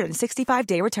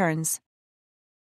 365-day returns.